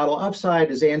 The throttle upside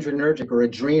is adrenergic or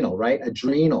adrenal, right?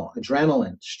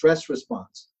 Adrenaline, stress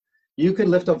response. You could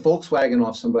lift a Volkswagen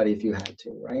off somebody if you had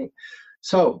to, right?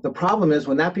 So the problem is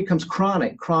when that becomes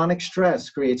chronic stress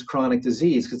creates chronic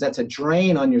disease because that's a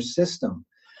drain on your system.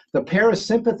 The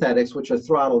parasympathetics, which are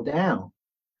throttled down,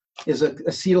 is an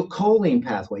acetylcholine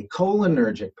pathway,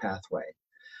 cholinergic pathway.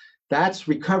 That's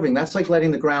recovering. That's like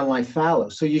letting the ground lie fallow.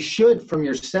 So you should, from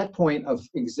your set point of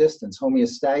existence,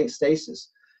 homeostasis,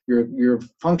 your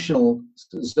functional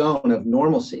zone of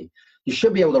normalcy, you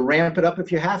should be able to ramp it up if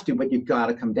you have to, but you've got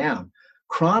to come down.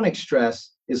 Chronic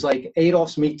stress is like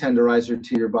Adolf's meat tenderizer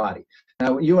to your body.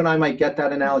 Now, you and I might get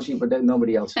that analogy, but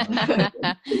nobody else knows.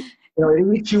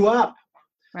 It eats you up.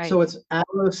 Right. So it's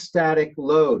allostatic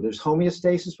load. There's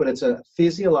homeostasis, but it's a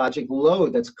physiologic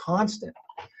load that's constant.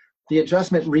 The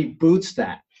adjustment reboots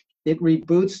that. It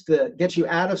reboots gets you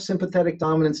out of sympathetic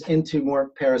dominance into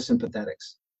more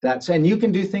parasympathetics. And you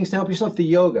can do things to help yourself. The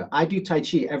yoga, I do Tai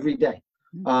Chi every day.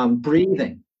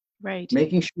 Breathing, right?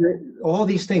 Making sure all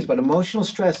these things. But emotional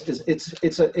stress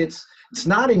it's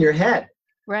not in your head,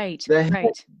 right?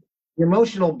 The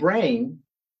emotional brain,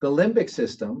 the limbic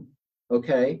system,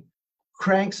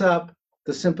 cranks up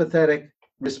the sympathetic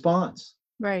response,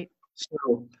 right?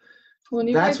 So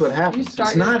that's what happens.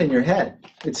 It's not in your head;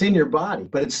 it's in your body.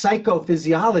 But it's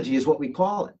psychophysiology, is what we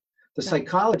call it. The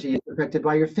psychology is affected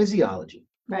by your physiology.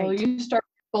 Right. Well,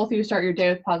 both of you start your day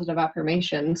with positive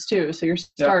affirmations too. So you're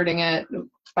starting it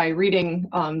by reading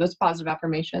those positive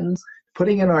affirmations.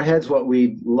 Putting in our heads what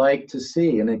we'd like to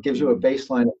see, and it gives you a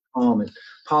baseline of calm. It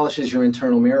polishes your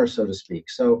internal mirror, so to speak.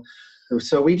 So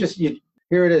we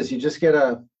here it is. You just get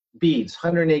beads,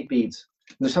 108 beads.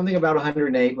 And there's something about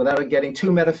 108 without it getting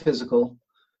too metaphysical.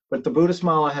 But the Buddhist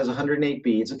mala has 108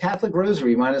 beads. A Catholic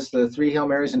rosary minus the 3 Hail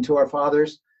Marys and 2 Our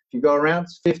Fathers. If you go around,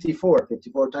 it's 54.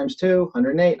 54 times 2,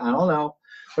 108. I don't know.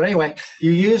 But anyway,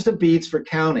 you use the beads for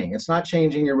counting. It's not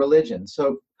changing your religion.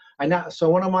 So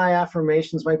one of my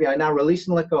affirmations might be, I now release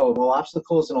and let go of all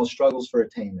obstacles and all struggles for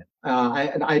attainment.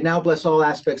 I now bless all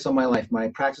aspects of my life, my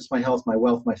practice, my health, my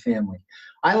wealth, my family.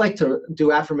 I like to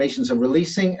do affirmations of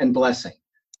releasing and blessing.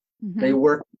 Mm-hmm. They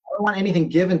work. I don't want anything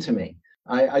given to me.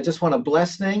 I just want to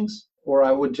bless things, or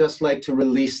I would just like to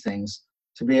release things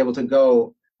to be able to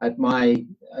go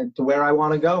to where I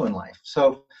want to go in life.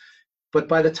 So, but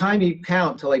by the time you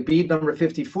count to like bead number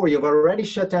 54, you've already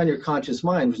shut down your conscious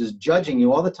mind, which is judging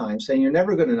you all the time, saying you're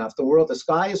never good enough. The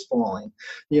sky is falling.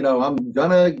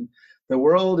 The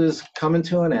world is coming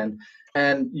to an end.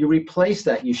 And you replace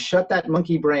that. You shut that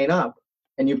monkey brain up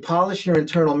and you polish your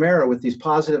internal mirror with these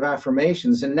positive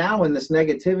affirmations. And now when this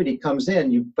negativity comes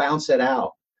in, you bounce it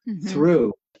out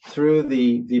through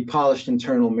the polished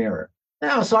internal mirror.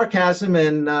 Now, sarcasm,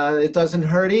 and it doesn't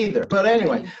hurt either. But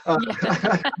anyway,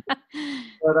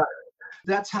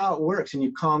 that's how it works, and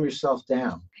you calm yourself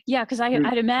down. Yeah, because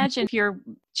I'd imagine if you're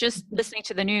just listening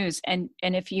to the news, and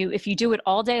if you do it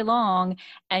all day long,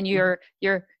 and you're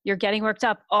getting worked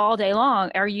up all day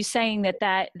long, are you saying that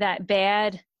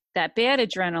bad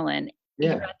adrenaline,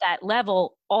 you're at that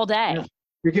level all day? Yeah.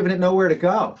 You're giving it nowhere to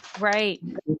go. Right.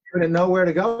 You're giving it nowhere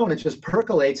to go, and it just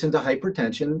percolates into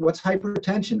hypertension. What's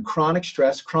hypertension? Chronic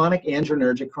stress, chronic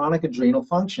adrenergic, chronic adrenal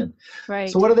function.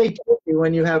 Right. So what do they give you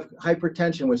when you have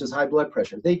hypertension, which is high blood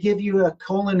pressure? They give you a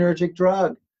cholinergic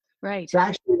drug. Right. So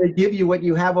actually, they give you what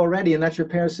you have already, and that's your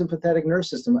parasympathetic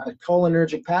nervous system, a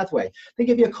cholinergic pathway. They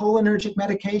give you a cholinergic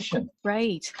medication.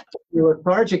 Right. If you're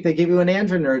lethargic, they give you an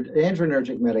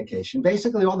adrenergic medication.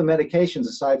 Basically, all the medications,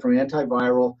 aside from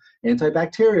antiviral,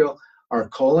 antibacterial, are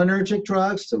cholinergic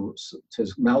drugs to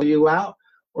mellow you out,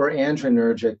 or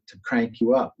adrenergic to crank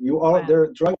you up.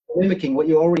 They're drugs mimicking what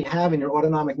you already have in your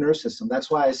autonomic nervous system. That's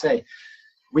why I say,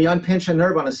 we unpinch a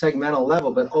nerve on a segmental level,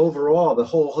 but overall, the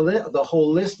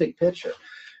holistic picture.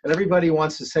 And everybody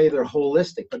wants to say they're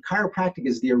holistic, but chiropractic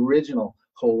is the original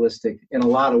holistic in a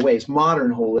lot of ways,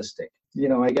 modern holistic.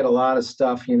 I get a lot of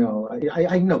stuff,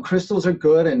 I know crystals are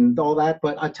good and all that,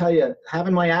 but I tell you,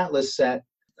 having my Atlas set,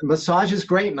 massage is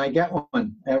great, and I get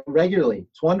one regularly.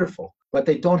 It's wonderful, but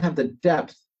they don't have the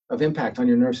depth of impact on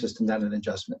your nervous system that an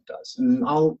adjustment does. And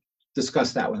I'll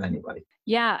discuss that with anybody.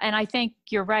 Yeah, and I think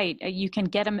you're right. You can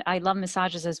get them. I love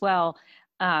massages as well.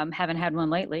 Haven't had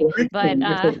one lately, but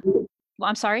well,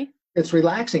 I'm sorry. It's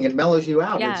relaxing. It mellows you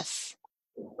out. Yes.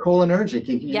 It's cholinergic.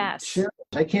 Yes.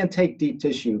 I can't take deep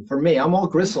tissue. For me, I'm all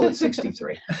gristle at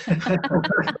 63.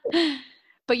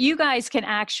 But you guys can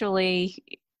actually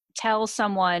tell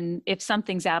someone if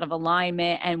something's out of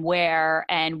alignment and where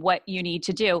and what you need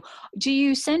to do. Do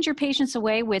you send your patients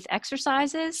away with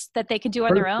exercises that they can do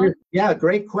on their own? Yeah,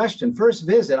 great question. First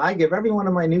visit, I give every one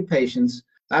of my new patients,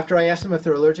 after I ask them if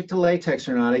they're allergic to latex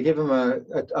or not, I give them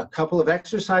a couple of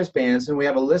exercise bands, and we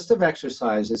have a list of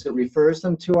exercises. It refers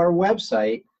them to our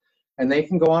website, and they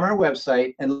can go on our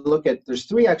website and look at, there's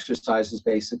 3 exercises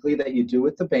basically that you do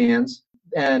with the bands.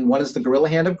 And one is the gorilla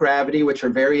hand of gravity, which are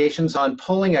variations on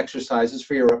pulling exercises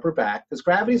for your upper back, because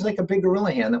gravity is like a big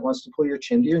gorilla hand that wants to pull your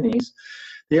chin to your knees.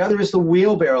 The other is the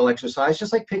wheelbarrow exercise,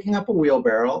 just like picking up a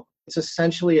wheelbarrow. It's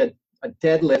essentially a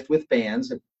deadlift with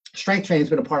bands. Strength training's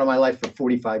been a part of my life for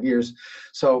 45 years.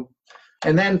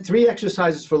 And then 3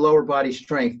 exercises for lower body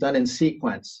strength done in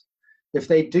sequence. If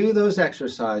they do those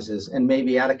exercises and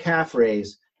maybe add a calf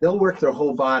raise, they'll work their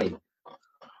whole body.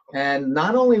 And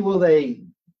not only will they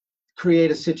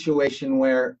create a situation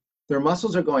where their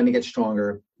muscles are going to get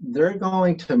stronger, they're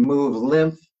going to move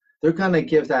lymph, they're going to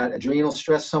give that adrenal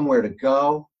stress somewhere to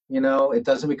go. It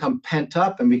doesn't become pent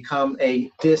up and become a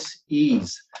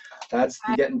dis-ease. That's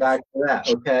getting back to that,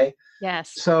 okay?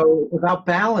 Yes. So it's about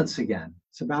balance again.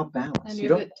 It's about balance. And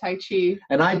you have Tai Chi.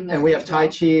 And we have Tai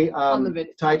Chi,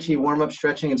 Tai Chi warm-up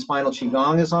stretching and spinal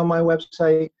Qigong is on my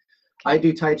website. I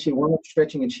do Tai Chi warm-up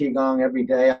stretching and Qigong every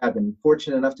day. I've been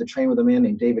fortunate enough to train with a man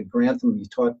named David Grantham. He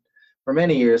taught for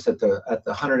many years at the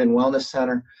Hunterdon Wellness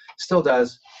Center. Still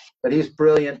does, but he's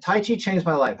brilliant. Tai Chi changed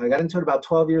my life. I got into it about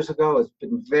 12 years ago. It's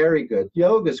been very good.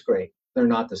 Yoga's great. They're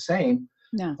not the same.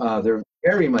 No. They're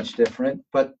very much different,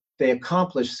 but they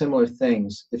accomplish similar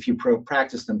things if you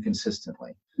practice them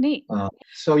consistently. Neat.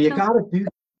 So you got to do.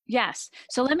 Yes.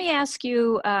 So let me ask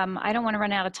you, I don't want to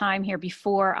run out of time here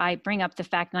before I bring up the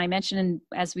fact, and I mentioned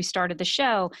as we started the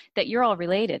show that you're all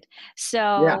related.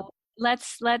 So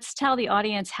let's tell the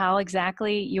audience how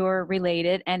exactly you're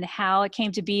related and how it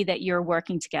came to be that you're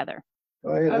working together.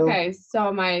 Okay.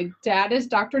 So my dad is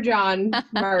Dr. John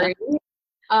Murray.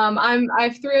 I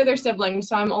have 3 other siblings,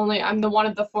 so I'm the one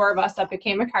of the 4 of us that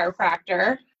became a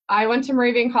chiropractor. I went to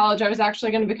Moravian College. I was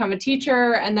actually going to become a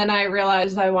teacher, and then I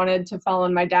realized I wanted to follow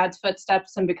in my dad's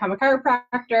footsteps and become a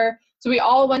chiropractor. So we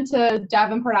all went to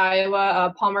Davenport,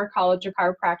 Iowa, Palmer College of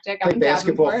Chiropractic. Played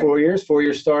basketball 4 years,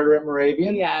 4-year starter at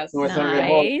Moravian. Yes.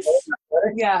 Nice.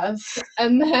 Yes.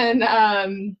 And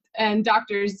then and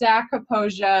Dr. Zach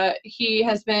Kaposia, he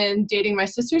has been dating my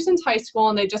sister since high school,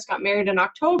 and they just got married in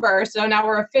October. So now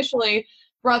we're officially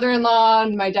brother-in-law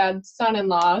and my dad's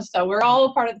son-in-law, so we're all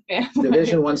a part of the family.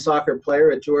 Division I soccer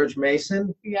player at George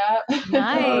Mason. Yeah.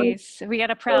 Nice. We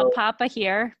got a proud papa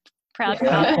here. Proud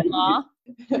papa-in-law.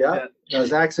 Yeah. No,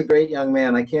 Zach's a great young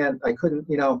man.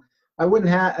 I I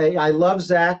wouldn't have. I love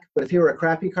Zach, but if he were a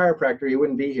crappy chiropractor, he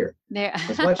wouldn't be here. There.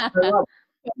 As much as I love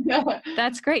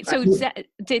That's great. So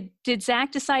did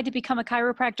Zach decide to become a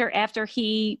chiropractor after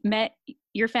he met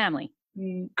your family?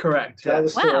 Correct. Tell the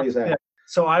Yes. story, Wow. Zach. Yeah.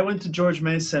 So I went to George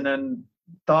Mason and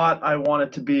thought I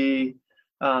wanted to be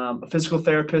a physical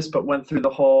therapist, but went through the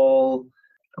whole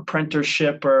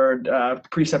apprenticeship or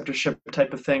preceptorship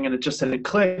type of thing, and it just didn't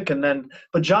click. And then,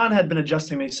 but John had been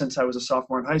adjusting me since I was a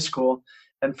sophomore in high school,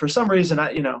 and for some reason,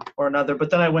 or another. But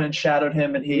then I went and shadowed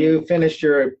him, and You finished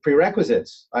your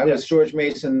prerequisites. I was Yes. George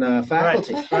Mason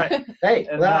faculty. Right. Hey,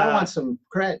 And, well, I want some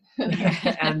credit.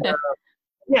 and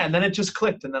yeah, and then it just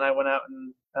clicked, and then I went out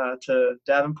and to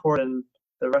Davenport, and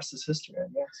the rest is history, I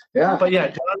guess. Yeah. But yeah,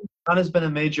 John has been a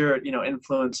major,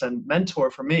 influence and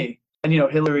mentor for me, and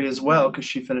Hilary as well, because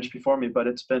she finished before me. But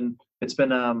it's been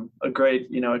a great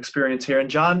experience here, and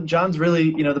John's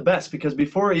really the best, because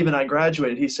before even I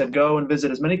graduated, he said go and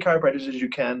visit as many chiropractors as you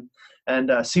can,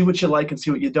 and see what you like and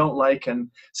see what you don't like, and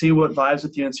see what vibes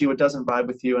with you and see what doesn't vibe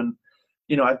with you. And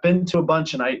I've been to a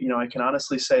bunch, and I can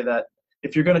honestly say that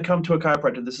if you're going to come to a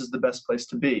chiropractor, this is the best place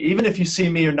to be. Even if you see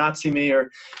me or not see me, or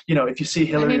if you see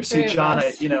Hilary or see John,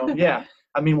 yeah.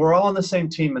 I mean, we're all on the same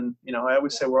team, and I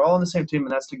always say we're all on the same team,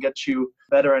 and that's to get you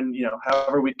better, and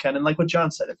however we can. And like what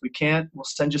John said, if we can't, we'll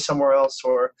send you somewhere else,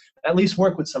 or at least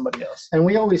work with somebody else. And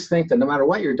we always think that no matter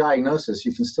what your diagnosis,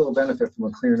 you can still benefit from a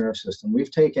clear nerve system.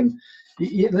 We've taken,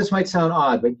 this might sound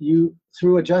odd, but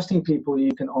through adjusting people,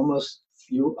 you can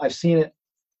I've seen it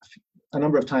a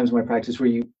number of times in my practice where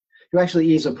you actually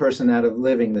ease a person out of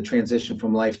living the transition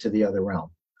from life to the other realm.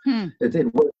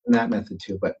 It works in that method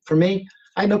too. But for me,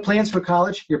 I had no plans for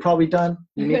college. You're probably done.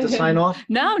 You need to sign off.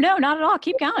 No, not at all.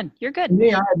 Keep going. You're good. For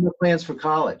me, I had no plans for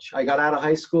college. I got out of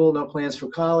high school, no plans for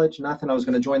college, nothing. I was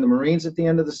going to join the Marines at the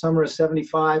end of the summer of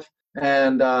 '75.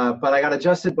 And, but I got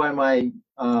adjusted by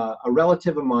a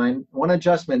relative of mine. One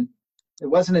adjustment, it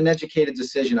wasn't an educated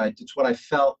decision. It's what I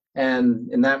felt. And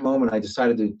in that moment, I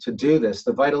decided to do this.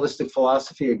 The vitalistic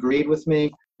philosophy agreed with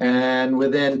me. And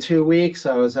within 2 weeks,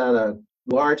 I was at a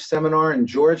large seminar in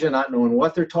Georgia, not knowing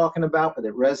what they're talking about, but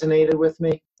it resonated with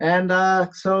me. And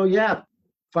so, yeah,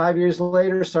 5 years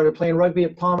later, started playing rugby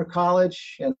at Palmer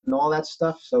College and all that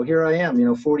stuff. So here I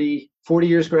am, 40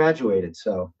 years graduated.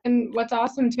 So. And what's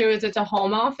awesome too is it's a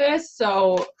home office,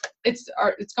 so it's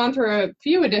gone through a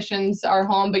few editions, our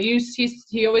home, but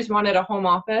he always wanted a home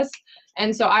office.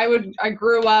 And so I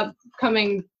grew up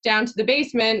coming down to the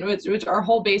basement, which our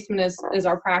whole basement is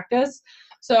our practice.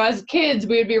 So as kids,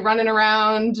 we would be running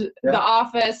around the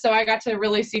office. So I got to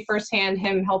really see firsthand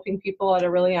him helping people at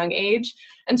a really young age.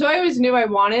 And so I always knew I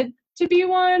wanted to be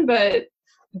one, but it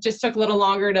just took a little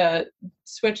longer to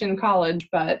switch in college.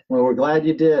 But well, we're glad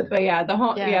you did. But yeah,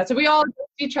 so we all know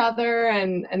each other,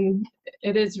 and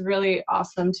it is really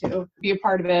awesome to be a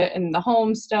part of it in the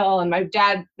home still. And my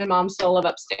dad and mom still live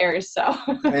upstairs, so.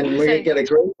 And we get a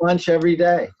great lunch every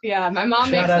day. Yeah, my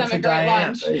mom makes them a great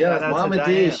lunch. Yeah, Mama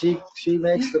D, she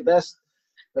makes the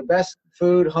best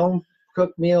food, home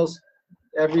cooked meals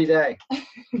every day.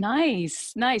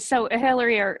 Nice. So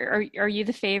Hilary, are you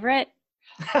the favorite?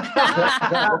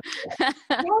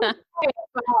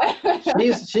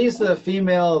 she's the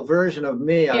female version of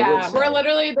me. Yeah, we're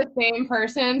literally the same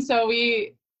person, so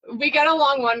we get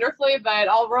along wonderfully, but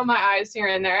I'll roll my eyes here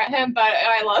and there at him, but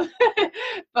I love it.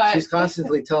 But she's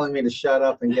constantly telling me to shut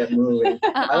up and get moving.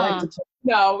 I like to talk.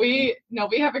 No, we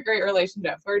have a great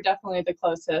relationship. We're definitely the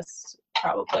closest,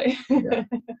 probably. Yeah.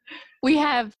 We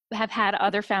have had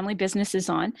other family businesses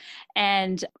on,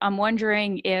 and I'm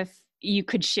wondering if you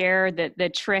could share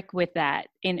the trick with that,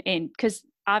 because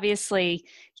obviously,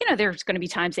 there's going to be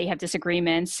times they have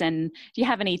disagreements. And do you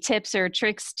have any tips or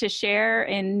tricks to share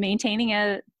in maintaining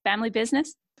a family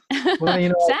business?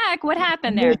 Well, Zach, what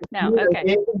happened there? No,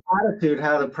 okay. Attitude,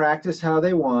 how to practice how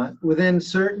they want within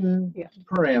certain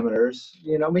parameters.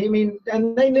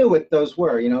 And they knew what those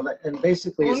were. And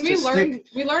basically, we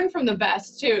learned from the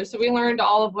best too. So we learned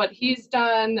all of what he's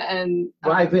done, and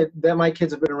my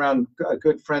kids have been around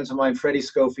good friends of mine, Freddie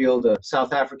Schofield, a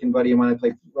South African buddy of mine I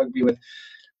played rugby with.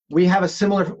 We have a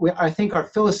similar. I think our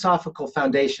philosophical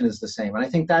foundation is the same, and I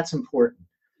think that's important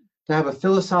to have a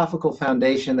philosophical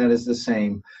foundation that is the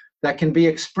same, that can be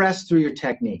expressed through your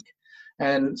technique.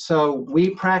 And so we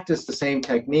practice the same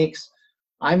techniques.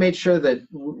 I made sure that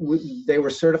they were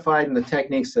certified in the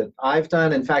techniques that I've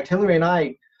done. In fact, Hilary and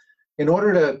I, in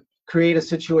order to create a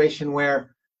situation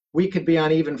where we could be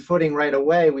on even footing right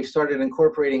away, we started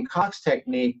incorporating Cox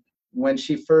technique when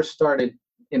she first started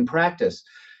in practice,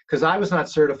 because I was not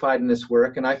certified in this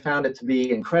work, and I found it to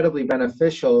be incredibly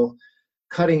beneficial,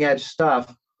 cutting edge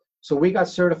stuff. So we got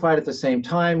certified at the same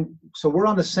time. So we're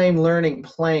on the same learning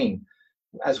plane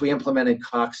as we implemented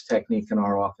Cox technique in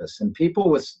our office. And people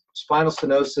with spinal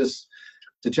stenosis,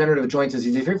 degenerative joint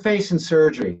disease, if you're facing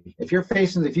surgery, if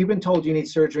you've been told you need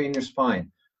surgery in your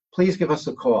spine, please give us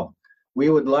a call. We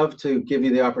would love to give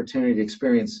you the opportunity to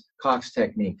experience Cox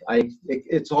technique.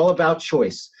 It's all about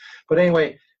choice. But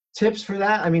anyway, tips for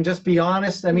that, I mean, just be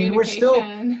honest. I mean, we're still,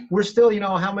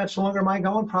 how much longer am I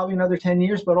going? Probably another 10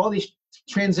 years, but all these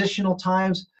transitional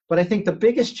times. But I think the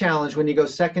biggest challenge when you go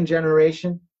second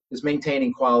generation is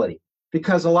maintaining quality,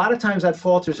 because a lot of times that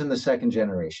falters in the second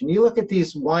generation. You look at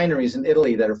these wineries in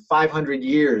Italy that are 500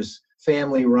 years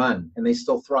family run and they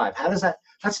still thrive.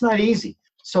 That's not easy.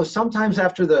 So sometimes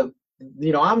after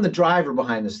I'm the driver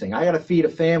behind this thing. I got to feed a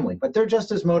family, but they're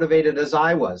just as motivated as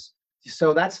I was.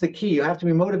 So that's the key. You have to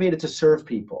be motivated to serve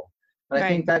people. And I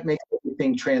think that makes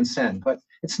everything transcend. But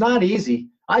it's not easy.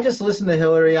 I just listen to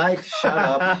Hilary. I shut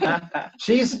up.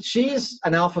 She's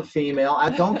an alpha female.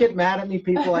 Don't get mad at me,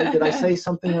 people. Did I say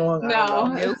something wrong?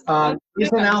 No.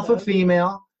 She's an alpha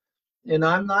female, and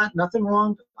I'm not. Nothing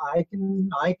wrong. I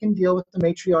can deal with the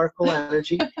matriarchal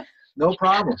energy, no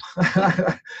problem.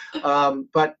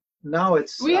 But no,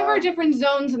 we have our different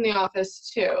zones in the office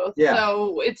too. Yeah.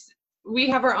 So we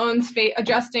have our own space,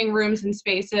 adjusting rooms and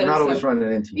spaces. We're not always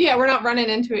running into Yeah, we're not running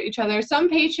into each other. Some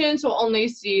patients will only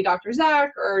see Dr.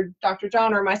 Zach or Dr.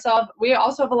 John or myself. We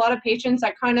also have a lot of patients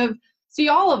that kind of see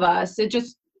all of us.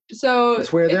 It's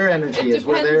where their energy is,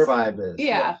 where their vibe is.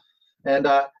 Yeah. And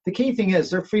the key thing is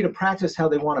they're free to practice how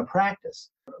they want to practice.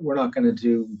 We're not going to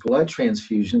do blood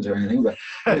transfusions or anything,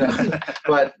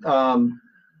 but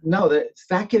no,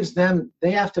 that gives them,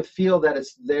 they have to feel that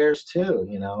it's theirs too,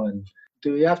 and are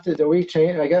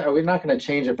we not going to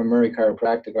change it from Murray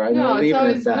Chiropractic? Or no,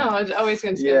 it's always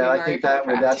going to be Murray I think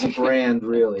that's a brand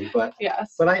really, but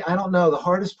yes. But I don't know. The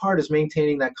hardest part is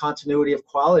maintaining that continuity of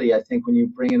quality, I think, when you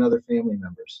bring in other family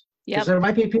members. Because there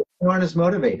might be people who aren't as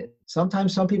motivated.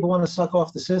 Sometimes some people want to suck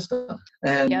off the system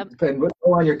and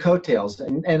go on your coattails.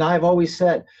 And I've always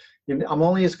said, I'm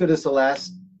only as good as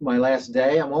my last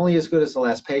day. I'm only as good as the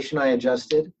last patient I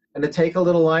adjusted. And to take a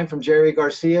little line from Jerry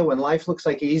Garcia, when life looks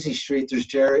like easy street, there's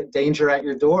danger at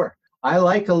your door. I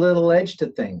like a little edge to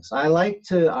things. I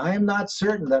am not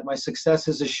certain that my success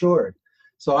is assured.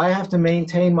 So I have to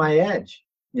maintain my edge.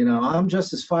 I'm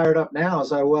just as fired up now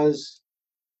as I was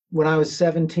when I was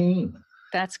 17.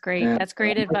 That's great. That's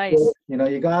great advice.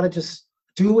 You got to just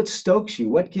do what stokes you,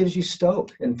 what gives you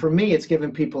stoke. And for me, it's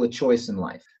giving people a choice in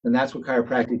life. And that's what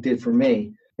chiropractic did for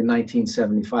me in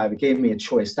 1975. It gave me a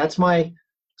choice. That's my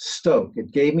stoke.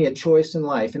 It gave me a choice in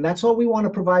life. And that's all we want to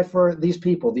provide for these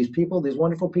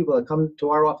wonderful people that come to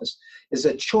our office, is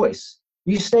a choice.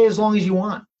 You stay as long as you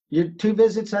want. Your 2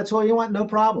 visits, that's all you want, no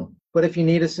problem. But if you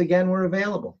need us again, we're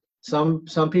available. Some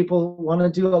people want to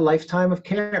do a lifetime of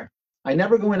care. I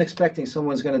never go in expecting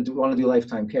someone's going to want to do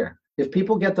lifetime care. If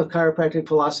people get the chiropractic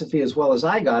philosophy as well as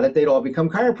I got it, they'd all become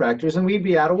chiropractors and we'd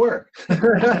be out of work.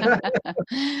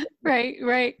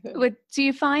 Right. Do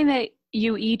you find that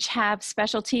you each have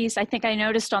specialties? I think I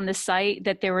noticed on the site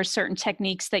that there were certain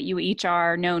techniques that you each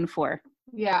are known for.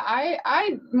 Yeah,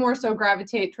 I more so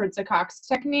gravitate towards the Cox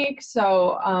technique.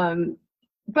 So,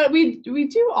 but we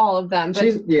do all of them. But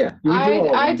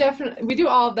we do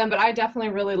all of them, but I definitely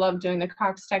really love doing the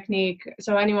Cox technique.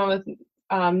 So anyone with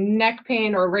neck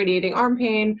pain or radiating arm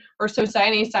pain or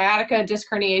any sciatica, disc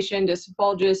herniation, disc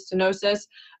bulges, stenosis,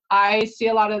 I see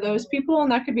a lot of those people,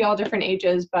 and that could be all different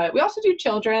ages. But we also do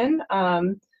children.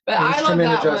 But I love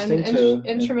that one.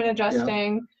 Instrument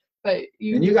adjusting. Yeah. But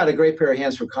you got a great pair of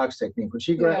hands for Cox technique. When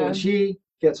she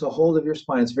gets a hold of your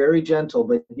spine, it's very gentle,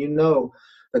 but you know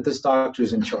that this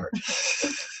doctor's in charge.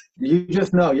 You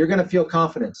just know you're going to feel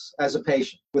confidence as a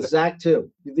patient. With Zach too,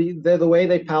 the way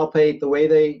they palpate, the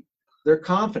way they're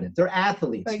confident. They're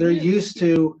athletes. They're used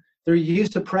to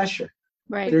pressure.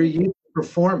 Right. They're used to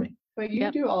performing. But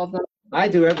you do all of them. I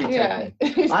do every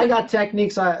technique. I got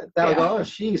techniques that I go, oh,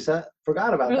 jeez, I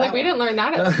forgot about that. We didn't learn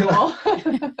that at school.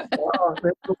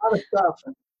 There's a lot of stuff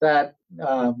that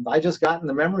I just got in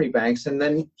the memory banks. And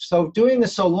then, so doing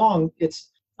this so long,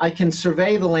 I can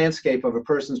survey the landscape of a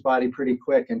person's body pretty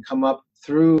quick and come up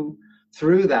through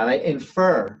that. I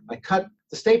infer.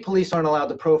 The state police aren't allowed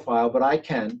to profile, but I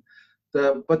can.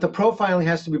 But the profiling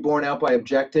has to be borne out by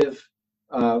objective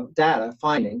data,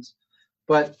 findings.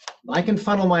 But I can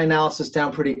funnel my analysis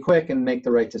down pretty quick and make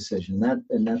the right decision.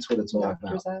 And that's what it's all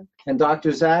about. Zach. And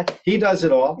Dr. Zach, he does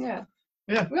it all. Yeah.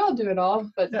 We all do it all,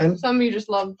 but And- some you just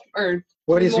love, or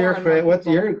What is your more favorite? and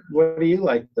more What do you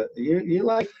like? You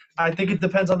like? I think it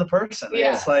depends on the person.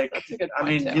 Yeah, It's like, that's a good I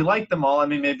point, mean, too. you like them all. I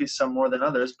mean, maybe some more than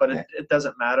others, but it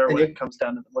doesn't matter And when you- it comes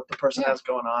down to what the person Yeah. has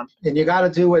going on. And you got to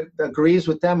do what agrees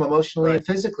with them emotionally Right. and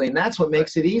physically, and that's what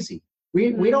makes it easy.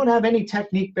 We Mhm. don't have any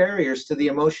technique barriers to the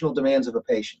emotional demands of a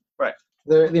patient. Right.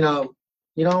 There, you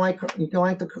don't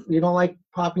like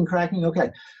popping, cracking. Okay.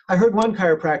 I heard one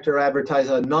chiropractor advertise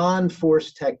a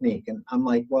non-force technique, and I'm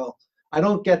like, well, I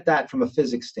don't get that from a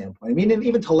physics standpoint. I mean,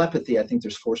 even telepathy, I think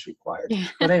there's force required.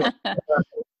 But anyway,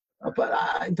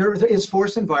 there is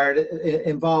force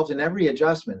involved in every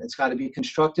adjustment. It's got to be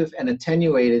constructive and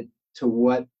attenuated to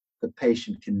what the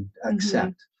patient can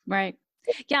accept. Right.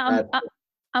 Yeah.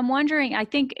 I'm wondering, I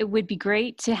think it would be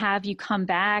great to have you come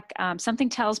back. Something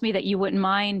tells me that you wouldn't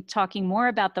mind talking more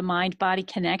about the mind-body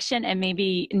connection and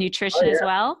maybe nutrition as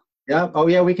well. Yeah. Oh,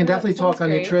 yeah. We can Yeah, definitely sounds talk on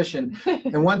great. nutrition.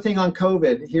 And one thing on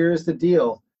COVID, here's the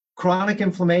deal. Chronic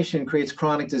inflammation creates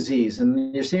chronic disease.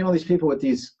 And you're seeing all these people with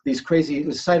these crazy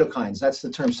cytokines. That's the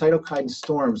term, cytokine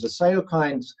storms. The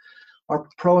cytokines are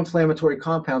pro-inflammatory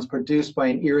compounds produced by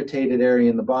an irritated area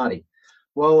in the body.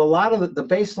 Well, a lot of the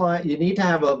baseline, you need to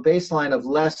have a baseline of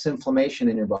less inflammation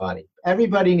in your body.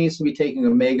 Everybody needs to be taking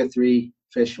omega-3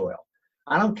 fish oil.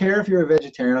 I don't care if you're a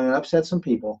vegetarian. I'm going to upset some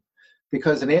people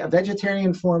because a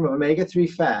vegetarian form of omega-3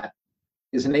 fat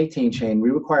is an 18 chain.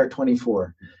 We require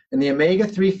 24. And the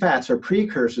omega-3 fats are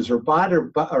precursors or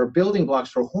building blocks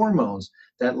for hormones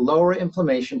that lower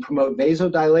inflammation, promote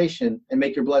vasodilation, and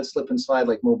make your blood slip and slide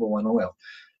like Mobil 1 oil.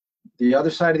 The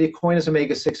other side of the coin is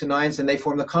omega-6 and 9s, and they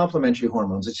form the complementary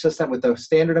hormones. It's just that with the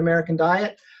standard American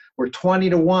diet, we're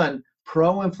 20-to-1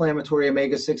 pro-inflammatory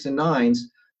omega-6 and 9s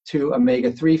to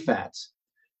omega-3 fats.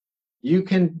 You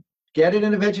can get it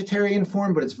in a vegetarian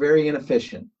form, but it's very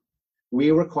inefficient.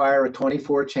 We require a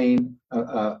 24-chain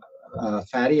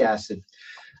fatty acid.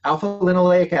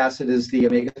 Alpha-linoleic acid is the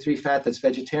omega-3 fat that's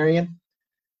vegetarian.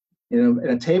 In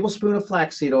a tablespoon of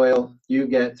flaxseed oil, you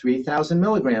get 3,000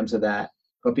 milligrams of that.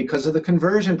 But because of the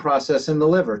conversion process in the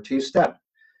liver, two-step,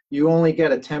 you only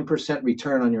get a 10%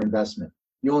 return on your investment.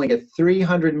 You only get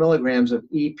 300 milligrams of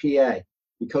EPA,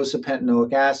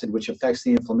 eicosapentaenoic acid, which affects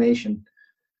the inflammation.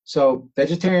 So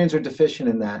vegetarians are deficient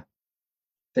in that.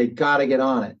 They got to get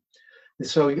on it.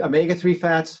 So omega-3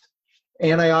 fats,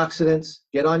 antioxidants,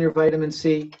 get on your vitamin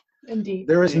C. Indeed.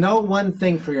 There is no one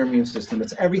thing for your immune system.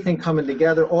 It's everything coming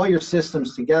together, all your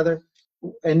systems together.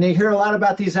 And they hear a lot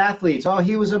about these athletes. Oh,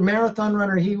 he was a marathon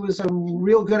runner. He was a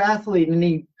real good athlete, and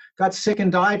he got sick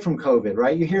and died from COVID,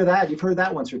 right? You hear that. You've heard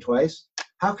that once or twice.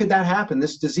 How could that happen?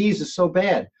 This disease is so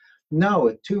bad.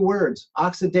 No, 2 words,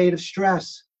 oxidative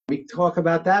stress. We talk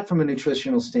about that from a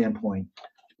nutritional standpoint.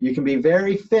 You can be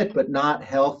very fit, but not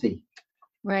healthy.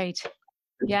 Right.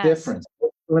 The Yes. difference.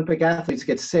 Olympic athletes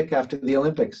get sick after the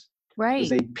Olympics Right. because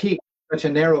they peak such a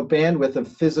narrow bandwidth of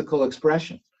physical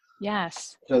expression.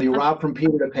 Yes. So they rob from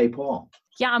Peter to pay Paul.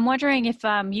 Yeah, I'm wondering if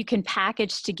you can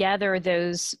package together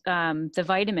those the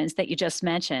vitamins that you just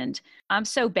mentioned. I'm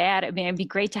so bad. I mean, it'd be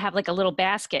great to have like a little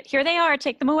basket. Here they are.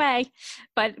 Take them away.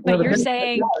 But you're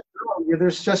saying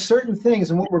There's just certain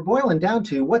things, and what we're boiling down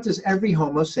to, what does every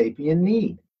Homo sapien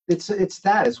need? It's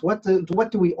that. It's what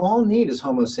do we all need as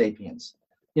Homo sapiens?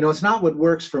 It's not what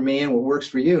works for me and what works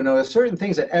for you. No, there's certain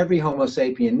things that every Homo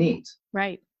sapien needs.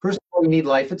 right. First of all, you need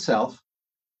life itself.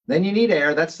 Then you need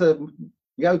air.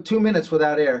 You go 2 minutes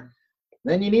without air.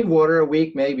 Then you need water, a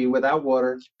week maybe without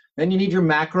water. Then you need your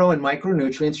macro and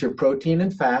micronutrients, your protein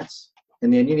and fats.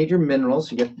 And then you need your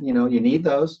minerals. You need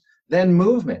those. Then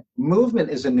movement. Movement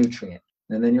is a nutrient.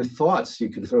 And then your thoughts, you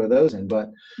can throw those in.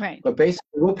 But basically,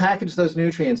 we'll package those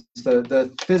nutrients,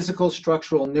 the physical,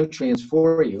 structural nutrients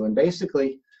for you. And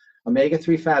basically,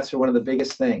 omega-3 fats are one of the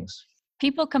biggest things.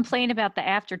 People complain about the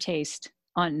aftertaste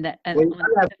on that. Well, you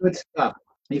gotta have good stuff.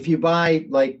 If you buy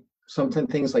like sometimes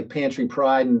things like Pantry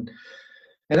Pride and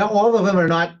all of them are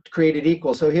not created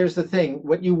equal. So here's the thing: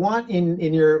 what you want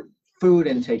in your food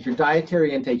intake, your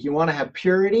dietary intake, you want to have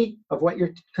purity of what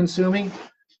you're consuming,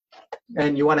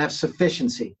 and you want to have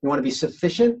sufficiency. You want to be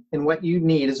sufficient in what you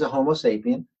need as a Homo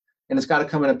sapien, and it's got to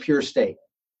come in a pure state.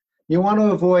 You want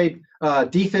to avoid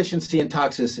deficiency and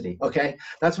toxicity. Okay,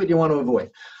 that's what you want to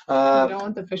avoid. You don't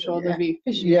want the fish oil to be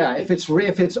fishy. Yeah, if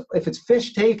it's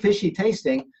fishy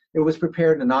tasting, it was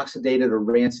prepared in an oxidated or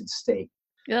rancid state.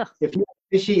 Yeah.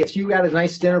 If you had a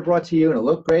nice dinner brought to you and it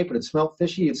looked great, but it smelled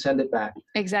fishy, you'd send it back.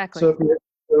 Exactly.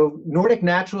 So Nordic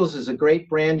Naturals is a great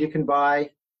brand you can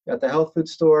buy at the health food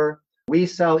store. We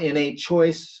sell Innate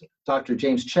Choice, Dr.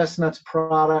 James Chestnut's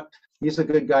product. He's a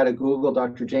good guy to Google,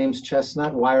 Dr. James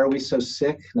Chestnut. Why are we so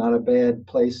sick? Not a bad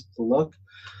place to look.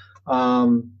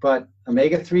 But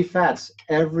omega-3 fats,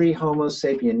 every Homo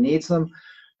sapien needs them.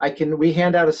 We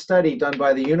hand out a study done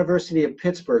by the University of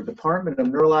Pittsburgh, Department of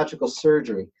Neurological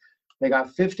Surgery. They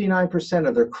got 59%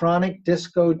 of their chronic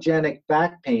discogenic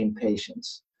back pain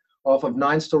patients off of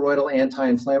non-steroidal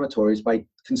anti-inflammatories by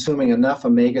consuming enough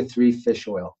omega-3 fish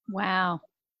oil. Wow.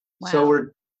 So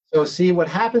see what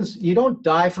happens, you don't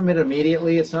die from it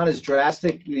immediately. It's not as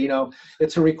drastic,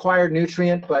 it's a required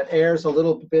nutrient, but air's a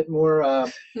little bit more,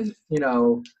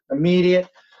 immediate,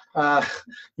 but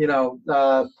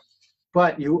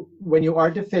when you are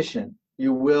deficient,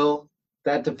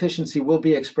 that deficiency will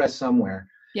be expressed somewhere.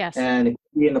 Yes. And it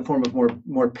could be in the form of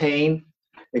more pain.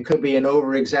 It could be an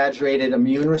over-exaggerated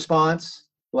immune response,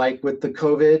 like with the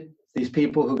COVID, these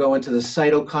people who go into the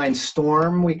cytokine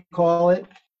storm, we call it.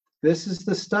 This is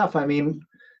the stuff. I mean,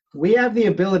 we have the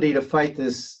ability to fight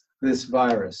this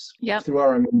virus through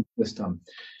our immune system.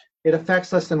 It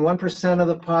affects less than 1% of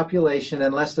the population,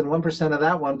 and less than 1% of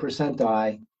that 1%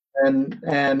 die.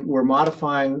 And we're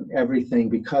modifying everything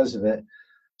because of it.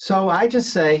 So I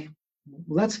just say,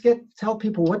 let's tell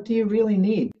people, what do you really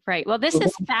need? Right. Well, this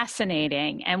is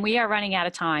fascinating, and we are running out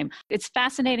of time. It's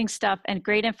fascinating stuff and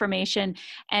great information,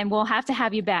 and we'll have to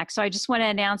have you back. So I just want to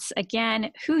announce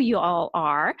again who you all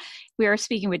are. We are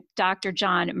speaking with Dr.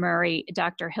 John Murray,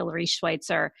 Dr. Hilary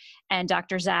Schweitzer, and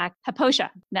Dr. Zach Haposha.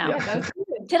 Now,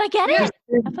 did I get it?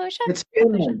 Haposha? It's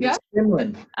Finland. Yeah. It's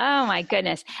Finland. Oh, my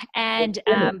goodness. And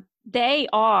they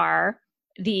are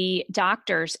the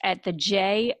doctors at the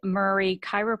J. Murray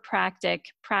Chiropractic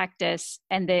practice,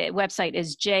 and the website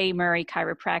is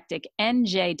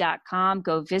jmurraychiropracticnj.com.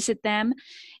 Go visit them.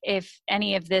 If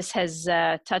any of this has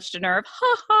touched a nerve,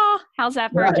 how's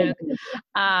that for a joke?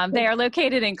 They are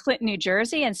located in Clinton, New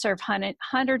Jersey, and serve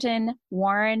Hunterdon,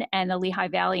 Warren, and the Lehigh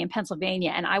Valley in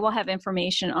Pennsylvania. And I will have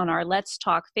information on our Let's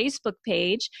Talk Facebook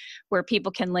page where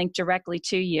people can link directly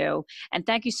to you. And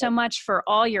thank you so much for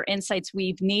all your insights.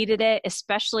 We've needed it,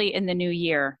 especially in the new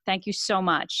year. Thank you so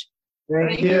much.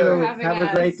 Thank you. Have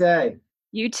a great day.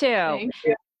 You too. Thank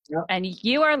you. Yep. And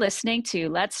you are listening to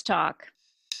Let's Talk.